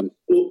 Okay, come on,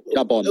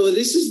 jump on. Well,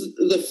 this is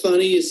the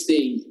funniest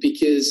thing,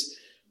 because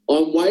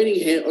I'm waiting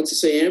to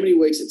see how many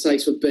weeks it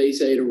takes for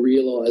BT to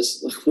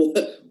realise,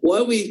 why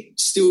are we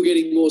still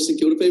getting more St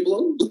Kilda people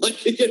on?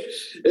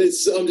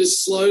 I'm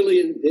just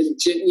slowly and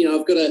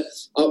I've got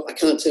I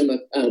can't turn my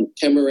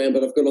camera around,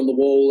 but I've got on the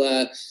wall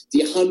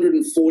the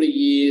 140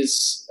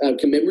 years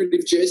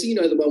commemorative jersey.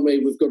 The one where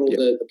we've got all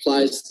the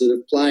players that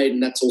have played,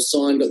 and that's all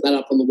signed. Got that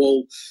up on the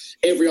wall.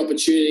 Every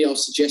opportunity I'll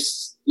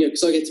suggest,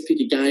 because I get to pick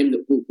a game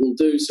that we'll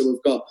do. So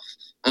we've got.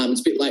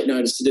 It's a bit late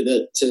notice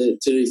to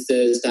do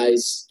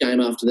Thursday's game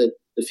after the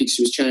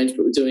fixture was changed,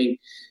 but we're doing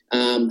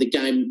the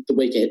game the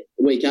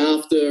week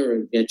after,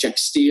 and Jack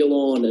Steele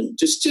on, and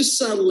just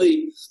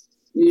suddenly,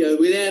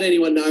 without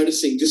anyone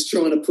noticing, just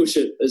trying to push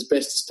it as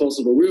best as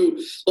possible. Real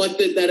like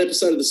that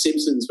episode of The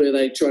Simpsons where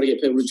they try to get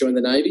people to join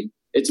the Navy.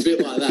 It's a bit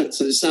like that.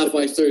 So just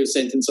halfway through a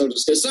sentence, I'll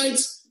just go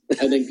Saints.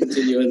 And then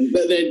continue, and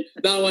then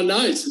no one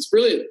knows. It's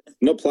brilliant.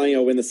 Not playing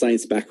I'll win the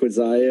Saints backwards,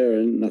 are you?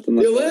 And nothing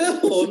like that.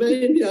 Well,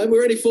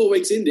 we're only 4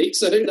 weeks in, Dick,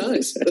 so who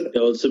knows?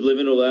 It's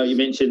subliminal. You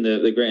mentioned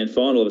the grand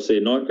final. Obviously,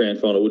 a night grand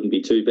final wouldn't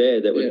be too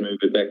bad. That would move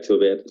it back to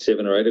about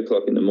 7 or 8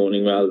 o'clock in the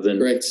morning rather than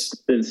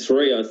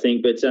 3, I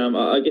think. But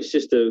I guess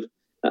just a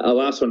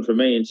last one from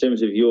me in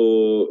terms of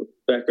your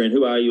background.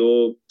 Who are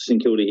your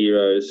St Kilda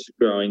heroes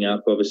growing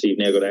up? Obviously, you've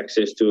now got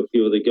access to a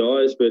few of the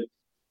guys, but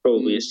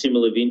probably a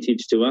similar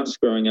vintage to us,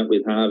 growing up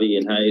with Harvey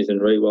and Hayes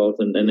and Rewalt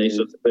and these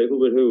sorts of people.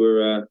 But who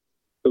are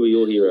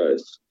your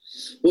heroes?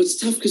 Well, it's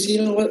tough because,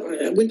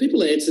 when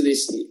people answer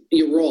this,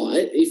 you're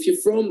right. If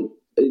you're from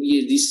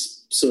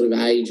this sort of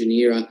age and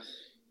era,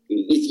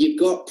 you've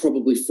got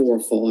probably 4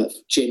 or 5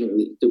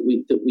 generally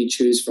that we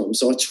choose from.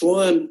 So I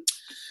try and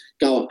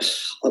go,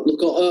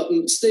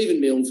 look, Stephen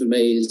Milne for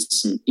me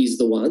is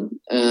the one.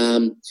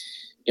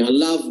 I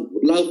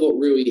love what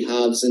Rui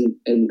Hubs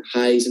and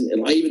Hayes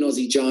and even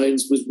Aussie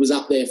Jones was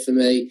up there for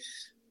me.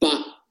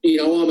 But,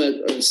 I'm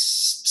a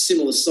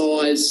similar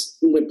size.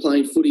 When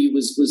playing footy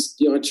was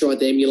I tried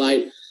to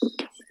emulate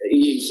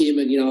him,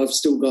 and, I've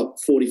still got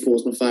 44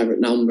 is my favourite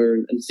number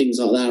and things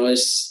like that. I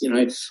just,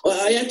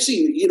 I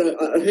actually,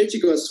 I heard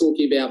you guys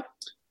talking about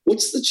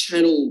what's the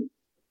channel.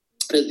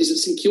 Is it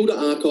St Kilda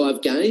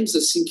Archive Games?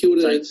 The St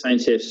Kilda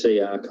Saints FC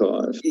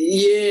Archive.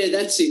 Yeah,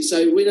 that's it.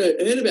 So we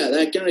heard about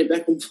that, going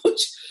back and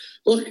watch.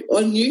 Like,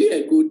 I knew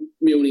how good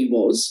Milne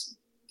was,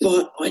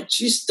 but I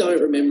just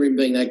don't remember him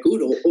being that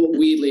good. Or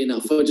weirdly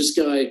enough, I just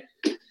go,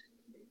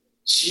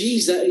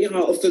 geez,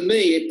 for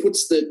me, it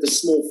puts the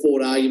small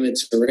forward argument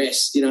to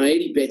rest.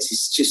 Eddie Betts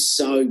is just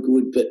so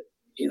good, but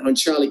and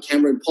Charlie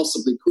Cameron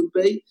possibly could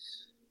be.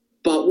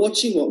 But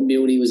watching what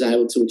Milne was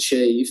able to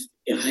achieve,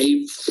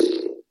 he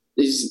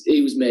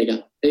was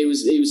mega. He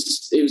was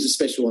a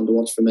special one to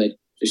watch for me,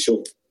 for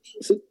sure.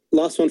 So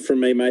last one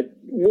from me, mate.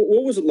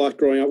 What was it like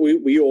growing up? Were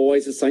you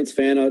always a Saints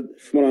fan?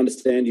 From what I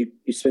understand, you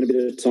spent a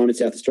bit of time in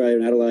South Australia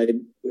and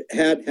Adelaide.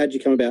 How'd you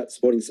come about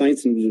supporting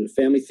Saints, and was it a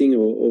family thing,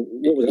 or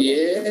what was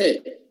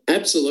that like?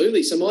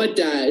 Absolutely. So my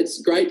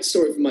dad's, great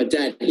story from my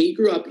dad. He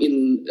grew up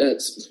in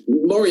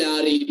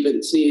Moriarty, but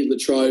it's near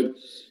Latrobe,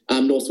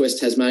 northwest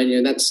Tasmania,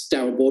 and that's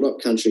Darren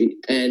Baldock country.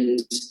 And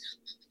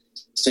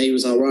so he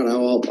was like, right,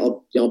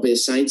 I'll be a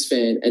Saints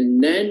fan. And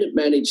Nan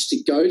managed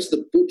to go to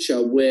the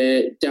butcher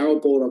where Darryl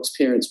Baldock's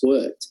parents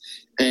worked,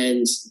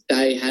 and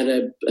they had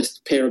a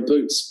pair of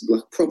boots,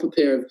 like proper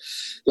pair of,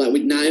 like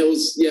with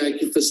nails,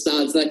 for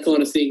studs, that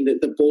kind of thing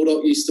that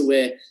Baldock used to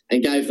wear,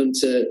 and gave them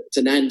to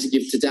Nan to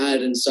give to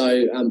Dad. And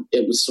so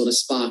it was sort of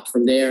sparked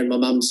from there. And my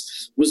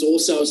mum's was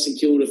also a St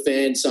Kilda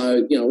fan,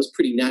 so, it was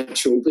pretty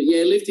natural. But,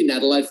 lived in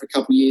Adelaide for a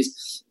couple of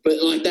years.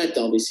 But, like, that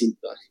obviously...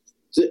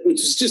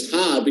 which was just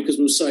hard because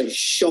we were so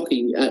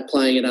shocking at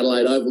playing at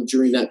Adelaide Oval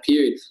during that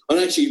period.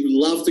 I'd actually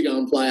love to go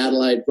and play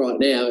Adelaide right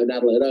now in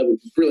Adelaide Oval.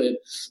 Brilliant.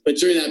 But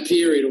during that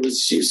period, it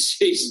was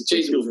just,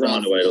 it was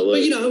rough. Way to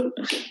lose.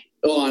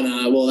 But, I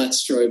know. Well,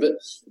 that's true. But,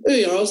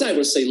 I was able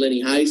to see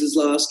Lenny Hayes'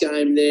 last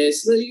game there.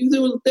 So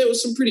there were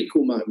some pretty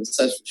cool moments,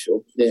 that's for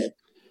sure. Yeah.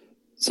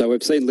 So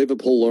we've seen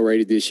Liverpool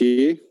already this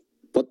year.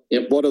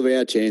 What are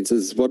our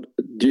chances? What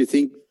do you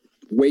think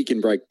we can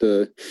break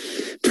the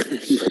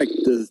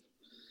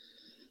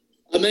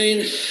I mean,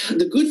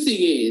 the good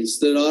thing is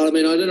that, I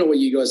don't know what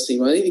you guys think,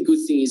 but I think the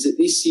good thing is that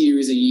this year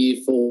is a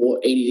year for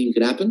anything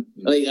could happen.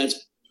 I think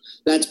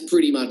that's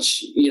pretty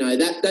much,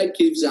 that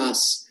gives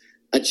us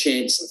a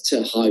chance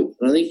to hope.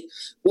 And I think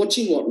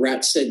watching what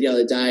Rat said the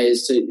other day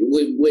is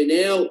we're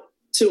now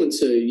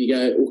 2-2. You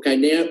go, okay,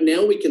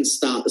 now we can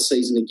start the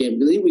season again.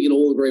 I think we can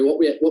all agree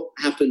what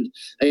happened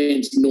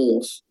against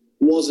North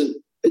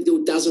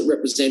it doesn't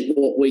represent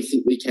what we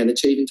think we can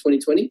achieve in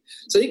 2020.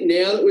 So I think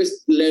now that we're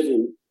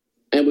level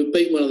and we've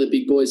beaten one of the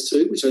big boys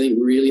too, which I think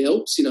really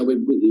helps. You know, it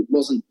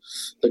wasn't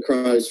the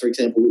Crows, for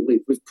example.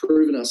 We've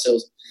proven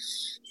ourselves.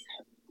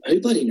 Who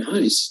bloody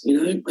knows? You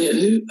know,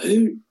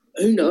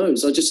 who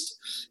knows?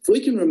 If we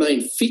can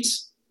remain fit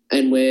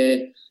and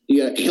we're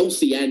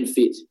healthy and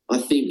fit, I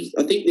think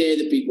they're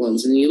the big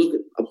ones. And you look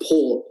at a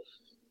Port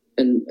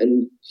and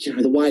you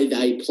know the way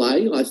they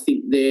play, I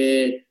think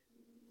they're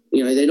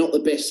not the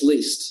best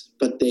list,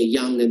 but they're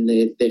young and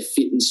they're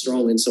fit and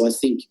strong. And so I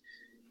think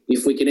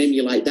if we can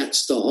emulate that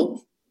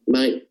style,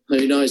 mate,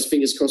 who knows?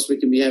 Fingers crossed we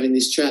can be having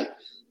this chat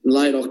in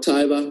late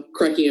October,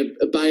 cracking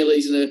a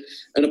Bailey's and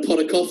a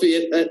pot of coffee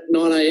at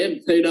 9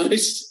 a.m. Who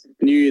knows?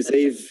 New Year's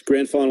Eve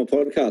grand final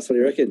podcast. What do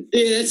you reckon?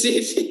 Yeah, that's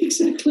it.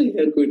 Exactly.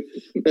 How good.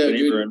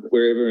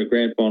 Wherever a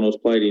grand final's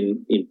played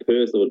in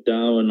Perth or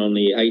Darwin on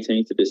the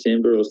 18th of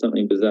December or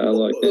something bizarre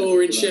like that.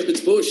 Or in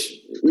Shepherd's Bush,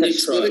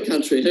 next weather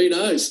country. Who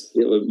knows?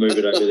 Yeah, we'll move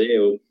it over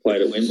there. We'll play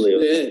it at Wembley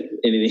or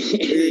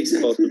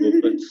anything possible.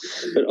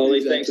 But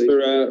Ollie, thanks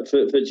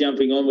for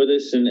jumping on with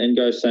us and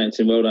go Saints,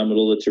 and well done with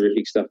all the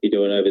terrific stuff you're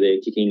doing over there,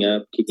 kicking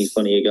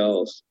plenty of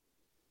goals.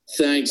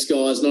 Thanks,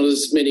 guys. Not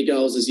as many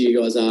goals as you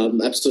guys are. I'm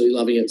absolutely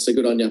loving it. So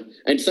good on you.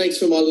 And thanks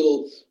for my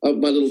little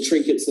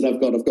trinkets that I've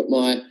got. I've got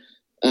my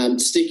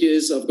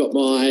stickers. I've got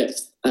my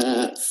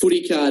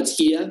footy cards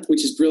here,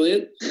 which is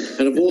brilliant.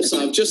 And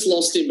I've just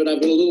lost him, but I've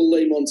got a little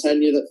Lee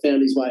Montagna that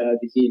found his way over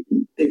here.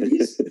 There he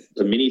is.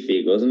 A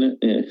minifig, wasn't it?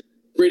 Yeah.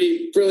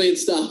 Pretty brilliant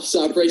stuff.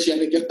 So I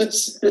appreciate it,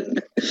 guys.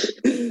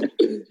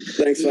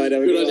 Thanks, mate.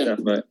 Have a good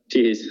one, mate.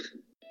 Cheers.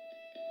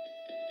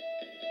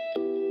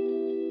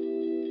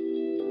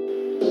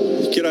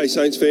 G'day,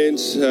 Saints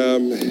fans.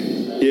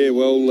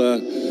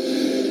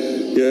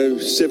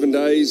 7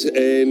 days,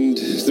 and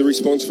the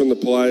response from the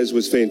players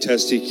was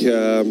fantastic.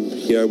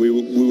 We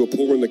were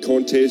poor in the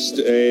contest,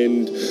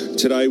 and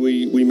today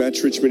we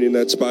matched Richmond in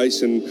that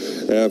space, and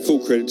full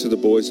credit to the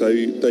boys.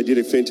 They did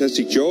a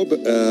fantastic job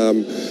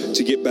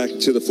to get back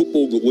to the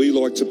football that we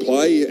like to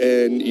play,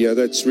 and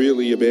that's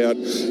really about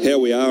how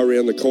we are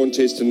around the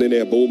contest, and then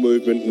our ball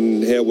movement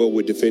and how well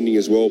we're defending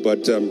as well.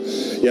 But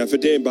for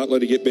Dan Butler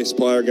to get best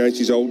player against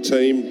his old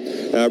team,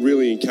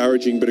 really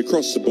encouraging. But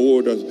across the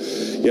board,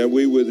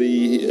 we were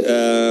the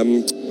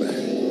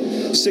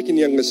second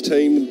youngest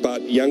team,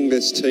 but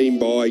youngest team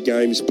by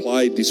games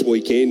played this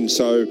weekend.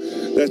 So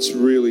that's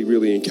really,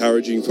 really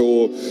encouraging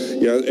for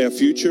our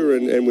future,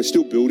 and we're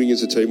still building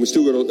as a team. We've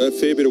still got a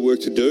fair bit of work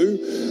to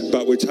do,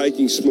 but we're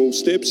taking small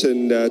steps,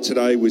 and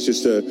today was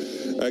just a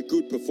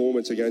good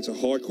performance against a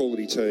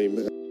high-quality team.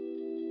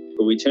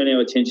 But we turn our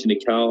attention to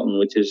Carlton,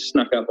 which has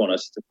snuck up on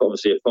us.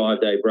 Obviously a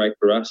 5-day break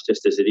for us,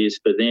 just as it is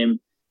for them.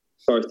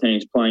 Both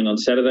teams playing on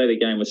Saturday. The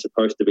game was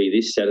supposed to be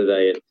this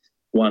Saturday at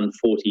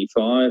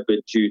 1:45,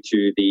 but due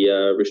to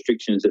the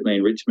restrictions that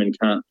mean Richmond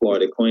can't fly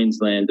to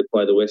Queensland to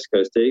play the West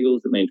Coast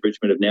Eagles, it means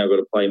Richmond have now got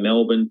to play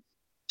Melbourne.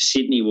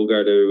 Sydney will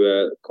go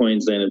to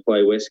Queensland and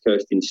play West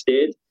Coast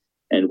instead,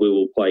 and we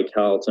will play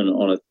Carlton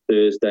on a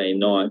Thursday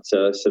night.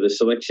 So the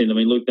selection,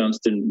 Luke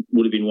Dunstan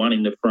would have been one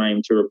in the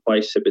frame to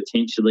replace a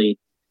potentially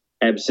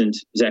absent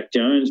Zach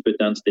Jones, but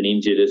Dunstan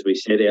injured, as we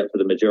said, out for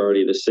the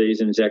majority of the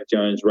season. Zach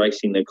Jones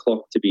racing the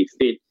clock to be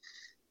fit.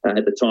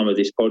 At the time of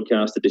this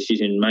podcast, a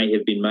decision may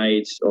have been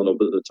made, or at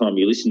the time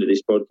you listen to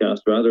this podcast,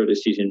 rather, a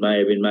decision may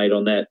have been made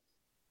on that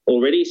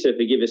already. So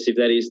forgive us if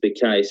that is the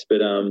case.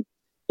 But,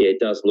 it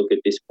does look at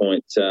this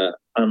point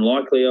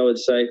unlikely, I would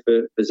say,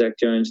 for Zach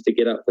Jones to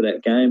get up for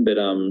that game. But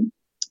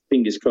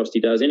fingers crossed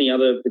he does. Any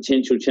other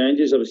potential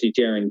changes? Obviously,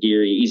 Darren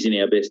Geale is in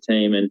our best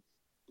team and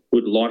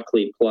would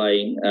likely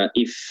play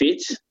if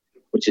fit,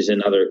 which is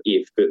another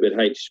if. But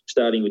H,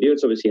 starting with you,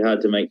 it's obviously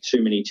hard to make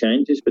too many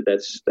changes, but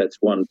that's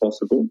one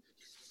possible.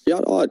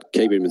 Yeah, I'd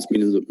keep him as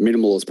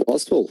minimal as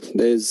possible.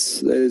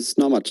 There's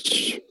not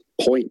much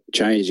point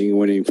changing a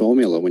winning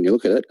formula when you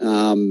look at it.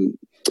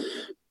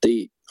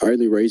 The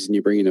only reason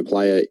you bring in a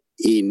player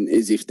in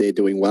is if they're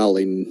doing well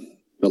in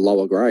the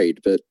lower grade.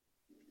 But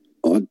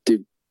I'm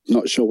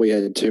not sure we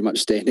had too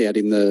much standout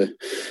in the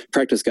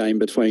practice game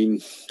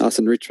between us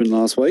and Richmond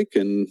last week.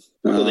 And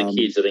the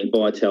kids, I think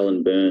Vital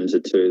and Burns are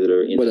two that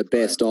are in. Well, the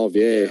best of,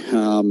 yeah.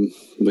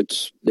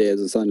 Which,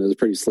 as I say, there's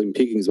pretty slim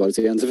pickings by the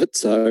sounds of it.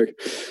 So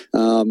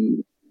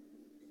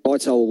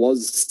Vital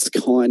was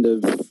kind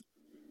of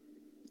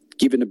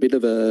given a bit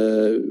of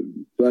a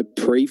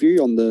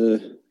preview on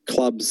the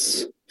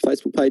club's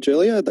Facebook page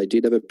earlier. They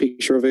did have a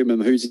picture of him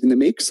and who's in the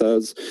mix.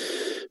 So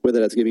whether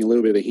that's giving a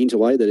little bit of a hint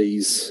away that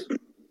he's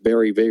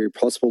very, very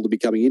possible to be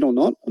coming in or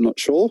not, I'm not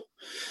sure.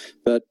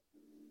 But,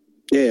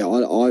 yeah,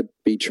 I'd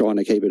be trying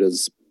to keep it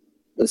as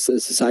the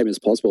same as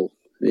possible.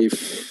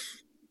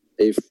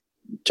 If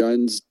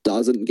Jones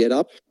doesn't get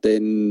up,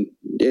 then,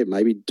 yeah,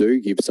 maybe do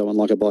give someone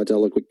like a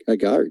Vital a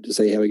go to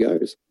see how he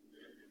goes.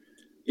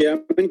 Yeah,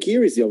 I mean,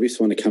 Geale is the obvious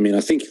one to come in.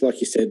 I think,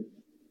 like you said,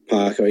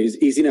 Parker,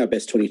 he's in our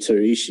best 22.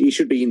 He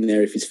should be in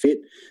there if he's fit.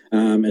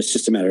 It's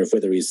just a matter of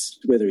whether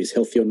he's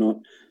healthy or not.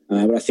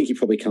 But I think he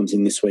probably comes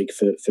in this week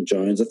for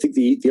Jones. I think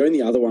the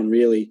only other one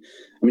really,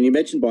 I mean, you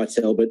mentioned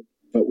Bytel,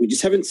 but we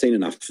just haven't seen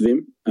enough of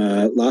him.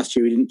 Last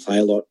year he didn't play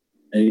a lot,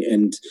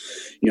 and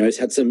he's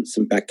had some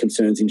back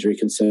concerns, injury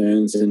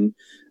concerns, and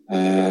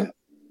I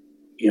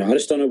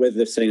just don't know whether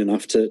they've seen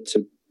enough to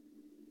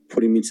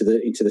put him into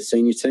the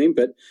senior team.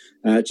 But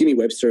Jimmy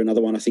Webster,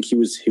 another one, I think he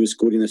was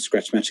good in the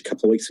scratch match a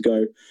couple of weeks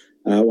ago,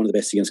 one of the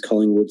best against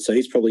Collingwood. So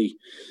he's probably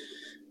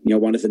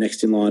one of the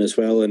next in line as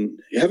well. And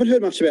you haven't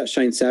heard much about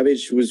Shane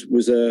Savage. Was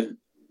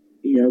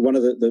one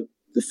of the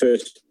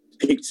first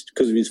picked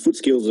because of his foot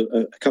skills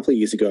a couple of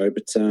years ago,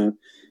 but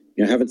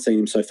haven't seen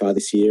him so far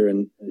this year,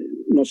 and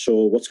not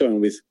sure what's going on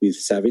with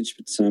Savage.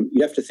 But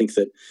you have to think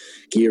that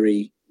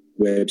Geary,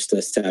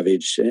 Webster,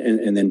 Savage,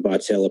 and then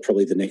Bytel are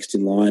probably the next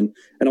in line,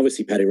 and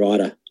obviously Paddy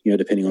Ryder.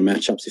 Depending on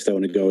matchups, if they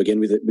want to go again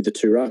with the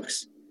two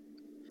rucks.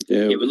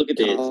 Yeah, we look at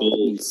their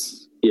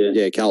tools.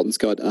 Yeah, Carlton's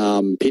got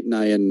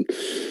Pitney and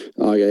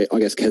I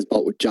guess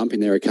Casbolt would jump in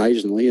there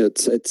occasionally. They're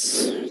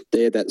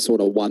that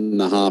sort of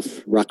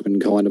 1.5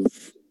 ruckman kind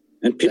of.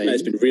 And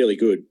Pitney's been really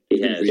good.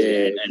 He has,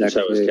 and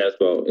exactly. So has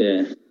Casbolt,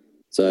 yeah.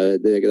 So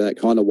they're that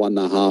kind of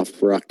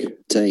 1.5 ruck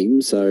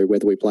team. So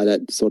whether we play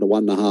that sort of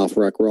 1.5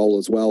 ruck role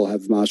as well,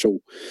 have Marshall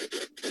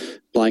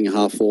playing a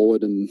half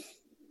forward and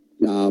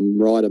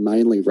Ryder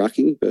mainly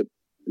rucking, but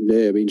yeah,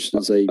 it'd be interesting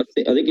to see.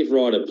 I think if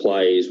Ryder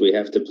plays, we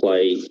have to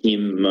play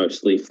him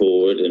mostly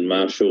forward and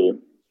Marshall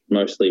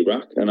mostly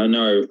ruck. And I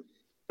know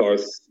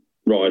both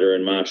Ryder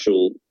and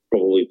Marshall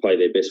probably play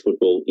their best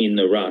football in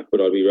the ruck, but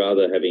I'd be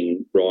rather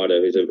having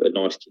Ryder, who's a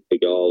nice kick for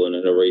goal and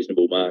a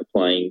reasonable mark,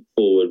 playing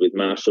forward with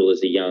Marshall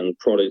as a young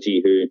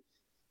prodigy who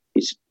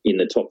is in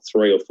the top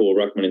 3 or 4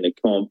 ruckmen in the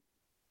comp,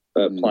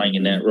 playing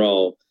in that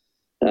role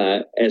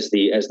as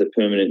the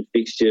permanent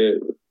fixture.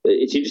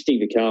 It's interesting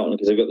for Carlton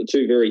because they've got the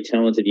two very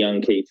talented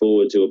young key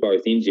forwards who are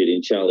both injured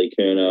in Charlie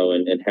Curnow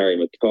and Harry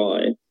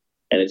Mackay.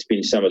 And it's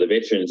been some of the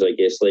veterans, I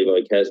guess,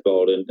 Levi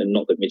Casbolt, and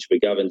not that Mitch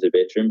McGovern's a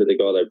veteran, but the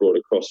guy they brought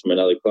across from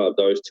another club.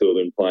 Those two have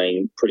been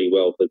playing pretty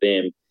well for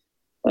them.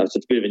 So it's a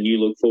bit of a new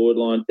look forward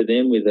line for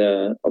them with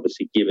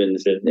obviously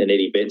Gibbons and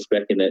Eddie Betts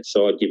back in that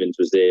side. Gibbons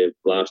was there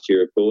last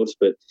year, of course,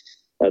 but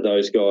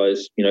those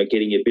guys,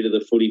 getting a bit of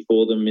the footy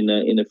for them in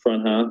the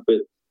front half.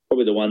 But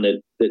probably the one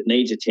that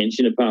needs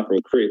attention, apart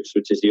from Cripps,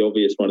 which is the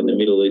obvious one in the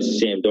middle, is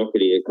Sam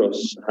Doherty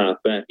across half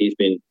back. He's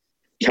been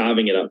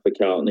carving it up for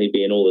Carlton. He'd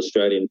be in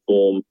all-Australian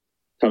form,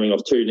 coming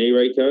off 2 knee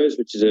recos,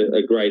 which is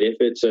a great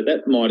effort. So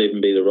that might even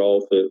be the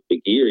role for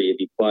Geary if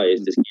he plays.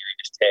 Does Geary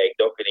just tag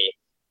Doherty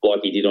like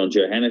he did on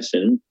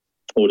Johannesson,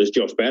 or does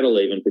Josh Battle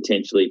even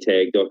potentially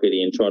tag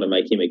Doherty and try to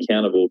make him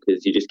accountable,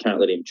 because you just can't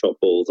let him chop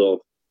balls off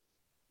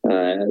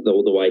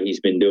the way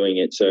he's been doing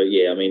it. So,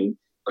 yeah, I mean,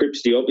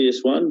 Cripps the obvious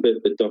one, but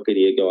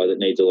Doherty a guy that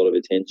needs a lot of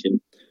attention.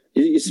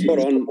 You're spot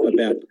on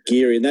about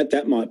Geary, and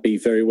that might be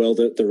very well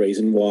the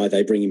reason why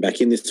they bring him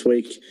back in this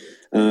week,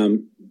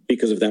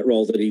 because of that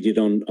role that he did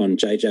on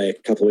JJ a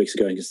couple of weeks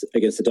ago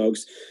against the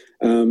Dogs.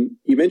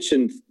 You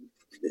mentioned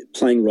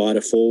playing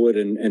Ryder forward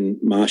and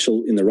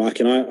Marshall in the ruck,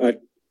 and I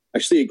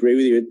actually agree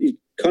with you. It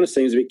kind of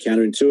seems a bit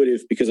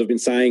counterintuitive, because I've been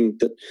saying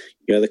that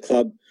the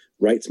club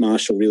rates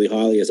Marshall really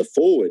highly as a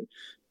forward,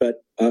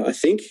 but I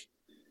think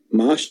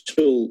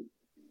Marshall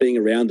being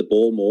around the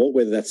ball more,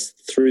 whether that's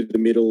through the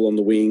middle, on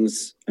the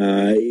wings,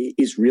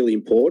 is really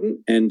important.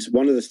 And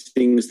one of the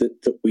things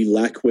that we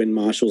lack when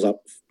Marshall's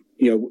up,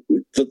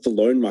 the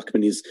lone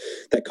ruckman, is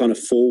that kind of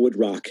forward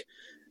ruck,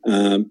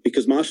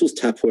 because Marshall's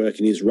tap work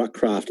and his ruck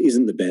craft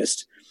isn't the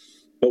best.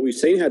 But we've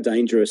seen how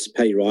dangerous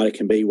Paddy Ryder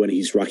can be when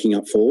he's rucking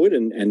up forward,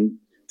 and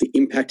the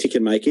impact he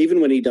can make, even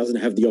when he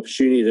doesn't have the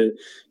opportunity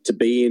to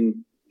be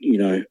in,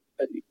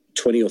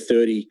 20 or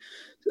 30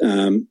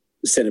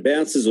 centre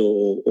bounces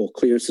or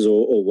clearances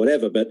or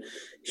whatever. But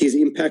his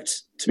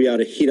impact to be able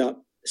to hit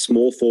up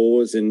small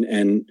forwards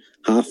and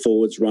half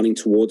forwards running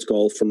towards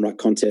goal from ruck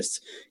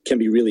contests can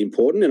be really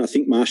important. And I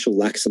think Marshall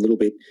lacks a little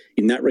bit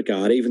in that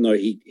regard, even though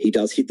he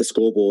does hit the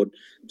scoreboard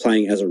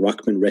playing as a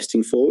ruckman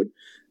resting forward.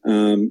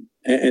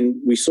 And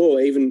we saw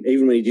even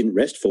when he didn't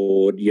rest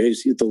forward,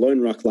 the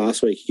lone ruck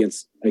last week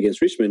against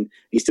Richmond,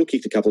 he still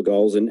kicked a couple of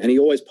goals, and he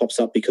always pops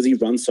up because he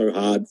runs so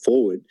hard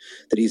forward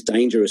that he's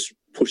dangerous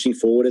pushing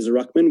forward as a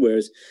ruckman,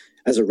 whereas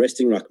as a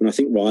resting ruckman, I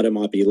think Ryder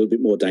might be a little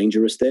bit more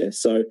dangerous there.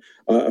 So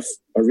I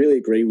really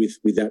agree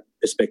with that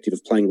perspective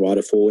of playing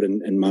Ryder forward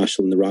and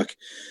Marshall in the ruck.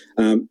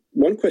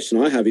 One question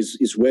I have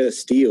is whether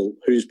Steele,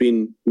 who's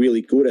been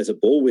really good as a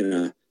ball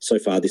winner so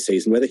far this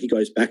season, whether he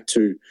goes back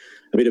to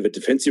a bit of a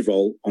defensive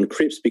role on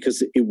Cripps,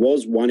 because it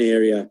was one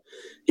area,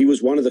 he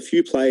was one of the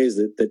few players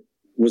that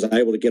was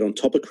able to get on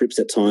top of Cripps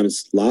at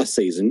times last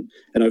season,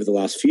 and over the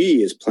last few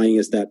years playing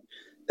as that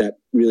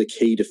really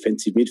key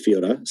defensive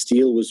midfielder.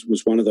 Steele was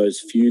one of those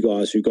few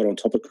guys who got on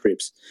top of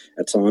Cripps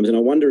at times, and I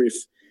wonder if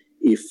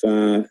he's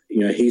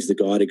the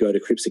guy to go to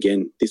Cripps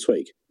again this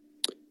week.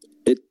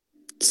 It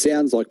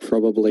sounds like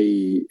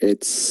probably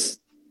it's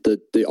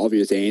the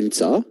obvious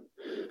answer.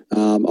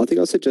 I think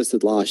I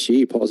suggested last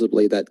year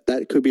possibly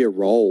that could be a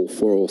role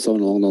for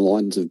someone along the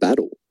lines of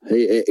Battle.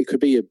 It could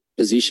be a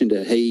position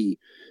that he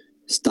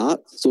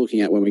starts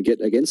looking at when we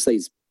get against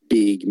these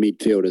big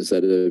midfielders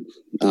that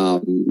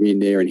are in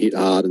there and hit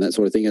hard and that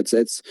sort of thing.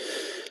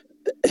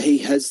 He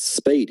has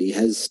speed, he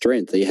has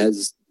strength, he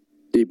has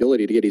the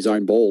ability to get his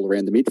own ball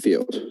around the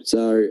midfield.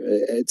 So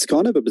it's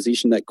kind of a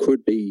position that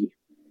could be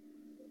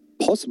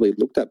possibly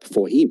looked at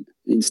for him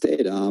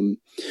instead. As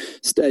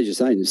you're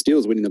saying,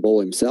 Steele's winning the ball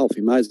himself.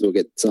 He may as well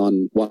get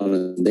on one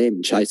of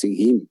them chasing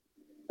him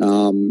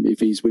if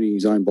he's winning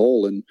his own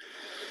ball and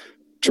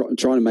trying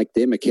to make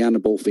them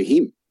accountable for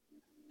him.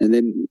 And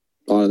then,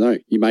 I don't know,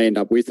 you may end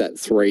up with that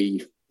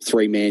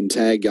three-man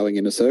tag going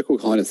in a circle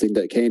kind of thing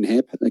that can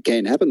happen. It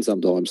can happen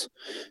sometimes.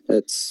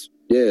 It's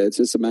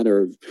just a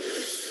matter of,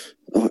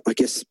 I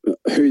guess,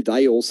 who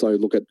they also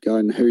look at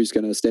going, who's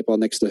going to step on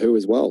next to who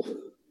as well.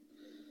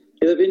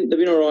 Yeah, they've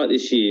been all right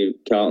this year,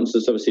 Carlton, so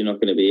it's obviously not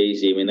going to be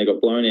easy. I mean, they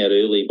got blown out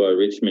early by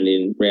Richmond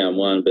in round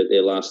one, but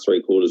their last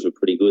three quarters were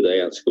pretty good. They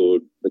outscored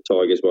the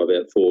Tigers by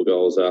about 4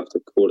 goals after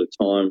quarter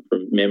time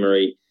from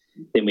memory.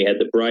 Then we had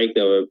the break.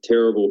 They were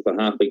terrible for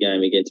half a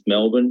game against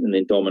Melbourne and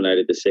then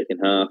dominated the second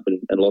half and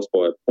lost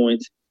by a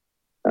point.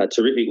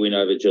 Terrific win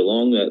over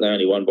Geelong. They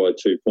only won by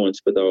 2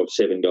 points, but they were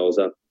 7 goals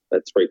up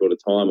at three-quarter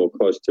time or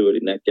close to it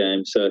in that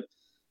game. So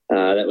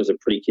that was a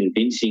pretty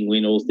convincing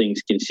win, all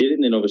things considered.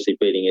 And then obviously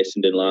beating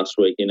Essendon last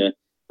week in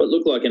what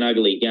looked like an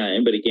ugly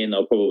game. But again,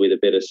 they're probably the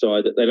better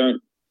side. That they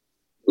don't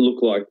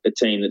look like a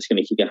team that's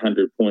going to kick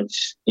 100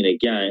 points in a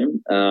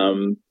game.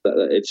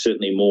 It's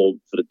certainly more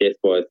sort of death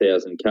by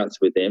 1,000 cuts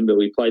with them. But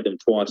we played them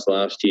twice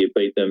last year,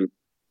 beat them,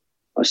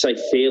 I say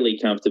fairly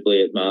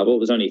comfortably at Marvel.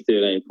 It was only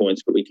 13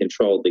 points, but we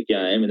controlled the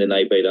game. And then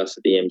they beat us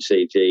at the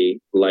MCG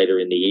later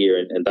in the year,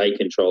 and they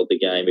controlled the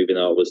game even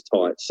though it was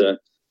tight. So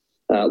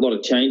a lot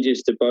of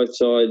changes to both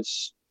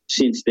sides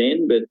since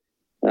then, but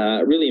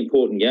a really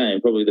important game,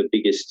 probably the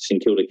biggest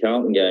St Kilda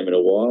Carlton game in a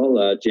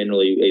while.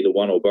 Generally, either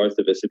one or both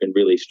of us have been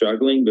really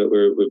struggling, but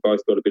we've both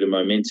got a bit of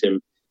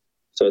momentum.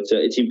 So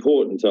it's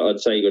important.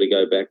 I'd say you've got to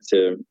go back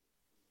to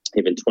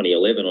even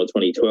 2011 or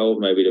 2012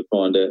 maybe to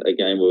find a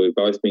game where we've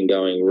both been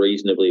going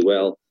reasonably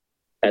well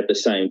at the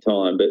same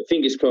time. But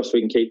fingers crossed we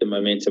can keep the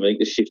momentum. I think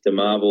the shift to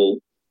Marvel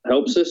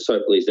helps us.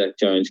 Hopefully Zach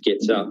Jones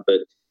gets up,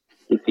 but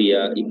if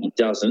he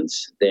doesn't,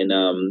 then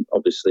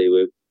obviously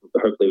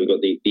hopefully we've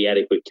got the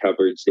adequate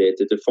coverage there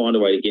to find a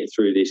way to get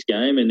through this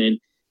game. And then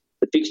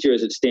the fixture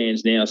as it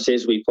stands now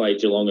says we play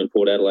Geelong and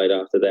Port Adelaide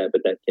after that,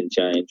 but that can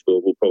change.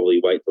 We'll probably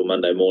wait till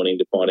Monday morning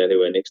to find out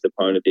who our next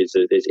opponent is.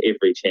 There's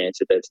every chance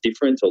that that's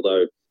different,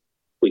 although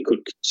we could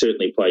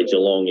certainly play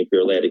Geelong if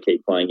you're allowed to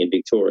keep playing in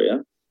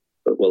Victoria.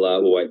 But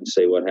we'll wait and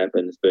see what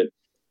happens. But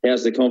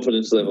how's the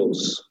confidence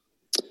levels?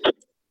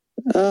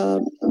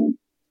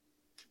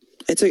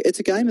 It's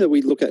a game that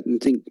we look at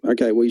and think,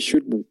 okay, we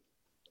should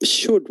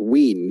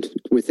win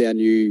with the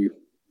new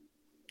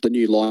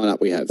lineup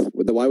we have.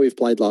 With the way we've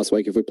played last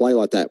week, if we play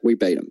like that, we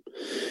beat them.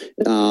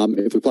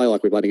 If we play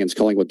like we played against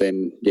Collingwood,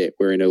 then, yeah,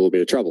 we're in a little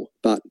bit of trouble.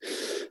 But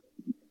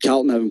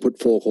Carlton haven't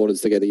put 4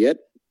 quarters together yet.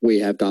 We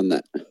have done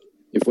that.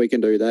 If we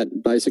can do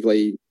that,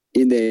 basically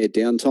in their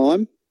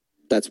downtime,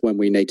 that's when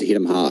we need to hit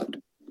them hard.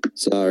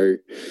 So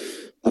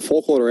a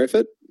 4-quarter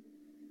effort,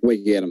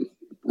 we get them.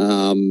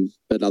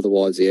 But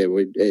otherwise, yeah,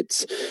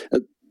 it's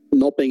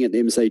not being at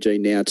the MCG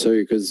now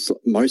too, because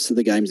most of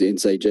the games at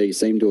MCG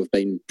seem to have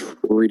been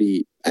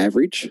pretty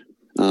average.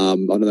 I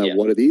don't know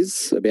what it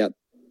is about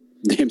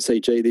the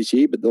MCG this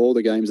year, but all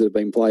the games that have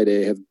been played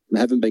there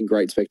haven't been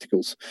great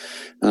spectacles.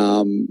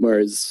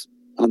 Whereas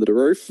under the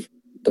roof,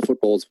 the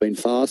football's been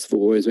fast,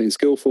 football's been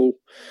skillful.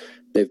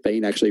 They've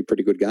been actually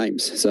pretty good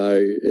games.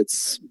 So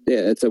it's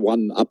a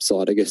one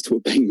upside, I guess, to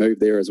it being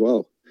moved there as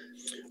well.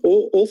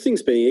 All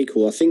things being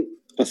equal, I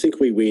think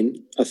we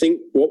win. I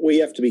think what we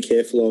have to be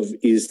careful of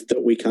is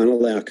that we can't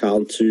allow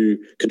Carlton to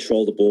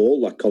control the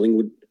ball like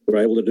Collingwood were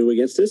able to do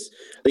against us.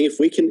 I think if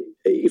we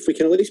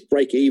can at least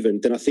break even,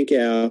 then I think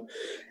our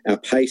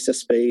pace, our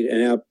speed,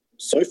 and our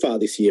so far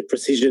this year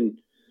precision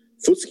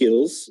foot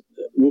skills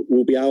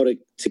will be able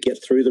to get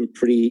through them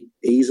pretty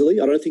easily.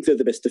 I don't think they're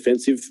the best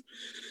defensive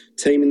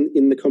team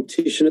in the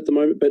competition at the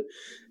moment, but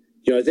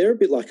they're a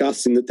bit like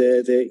us in that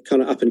they're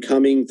kind of up and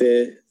coming.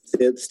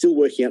 They're still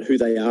working out who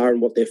they are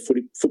and what their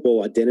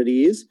football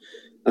identity is.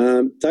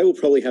 They will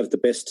probably have the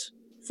best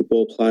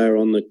football player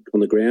on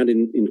the ground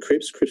in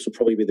Cripps. Cripps will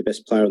probably be the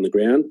best player on the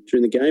ground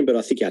during the game, but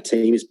I think our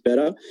team is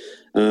better,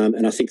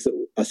 and I think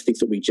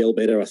that we gel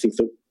better. I think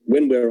that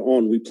when we're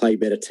on, we play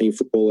better team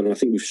football, and I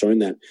think we've shown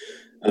that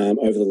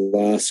over the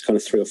last kind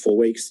of 3 or 4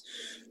 weeks.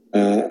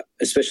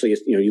 Especially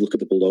as you look at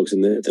the Bulldogs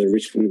and the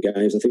Richmond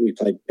games, I think we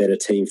played better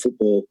team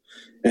football,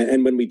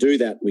 and when we do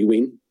that, we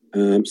win.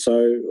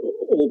 So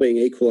all being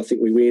equal, I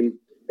think we win.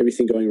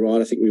 Everything going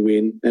right, I think we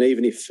win. And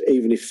even if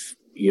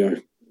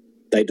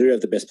they do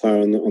have the best player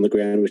on the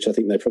ground, which I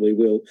think they probably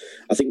will,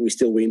 I think we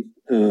still win.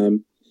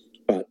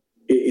 But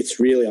it's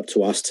really up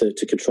to us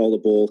to control the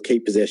ball,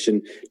 keep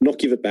possession, not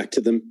give it back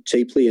to them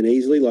cheaply and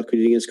easily like we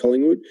did against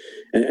Collingwood,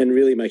 and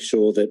really make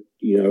sure that,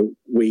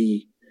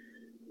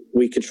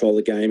 we control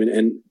the game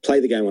and play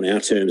the game on our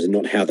terms and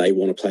not how they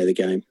want to play the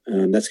game.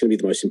 That's going to be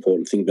the most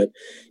important thing. But,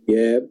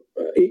 yeah,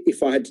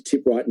 if I had to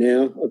tip right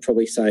now, I'd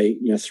probably say,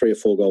 3 or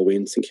 4 goal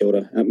wins St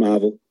Kilda at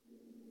Marvel.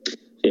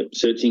 Yep,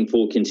 searching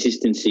for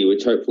consistency,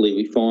 which hopefully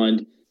we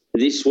find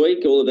this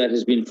week. All of that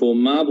has been for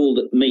Marbled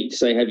Meats.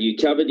 They have you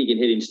covered. You can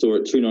head in store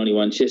at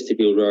 291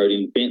 Chesterfield Road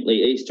in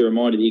Bentley East. A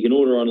reminder that you can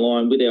order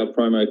online with our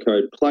promo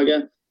code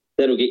PLUGGER.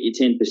 That'll get you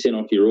 10%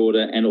 off your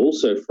order and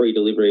also free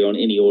delivery on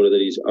any order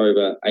that is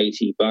over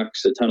 $80.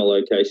 A ton of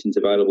locations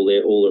available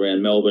there all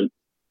around Melbourne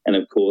and,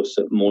 of course,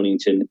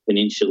 Mornington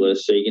Peninsula.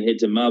 So you can head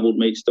to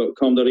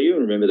marbledmeats.com.au and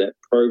remember that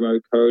promo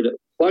code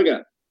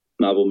PLUGGER.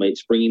 Marbled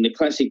Meats bringing the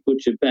classic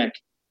butcher back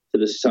to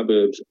the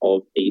suburbs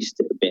of East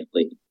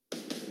Bentley.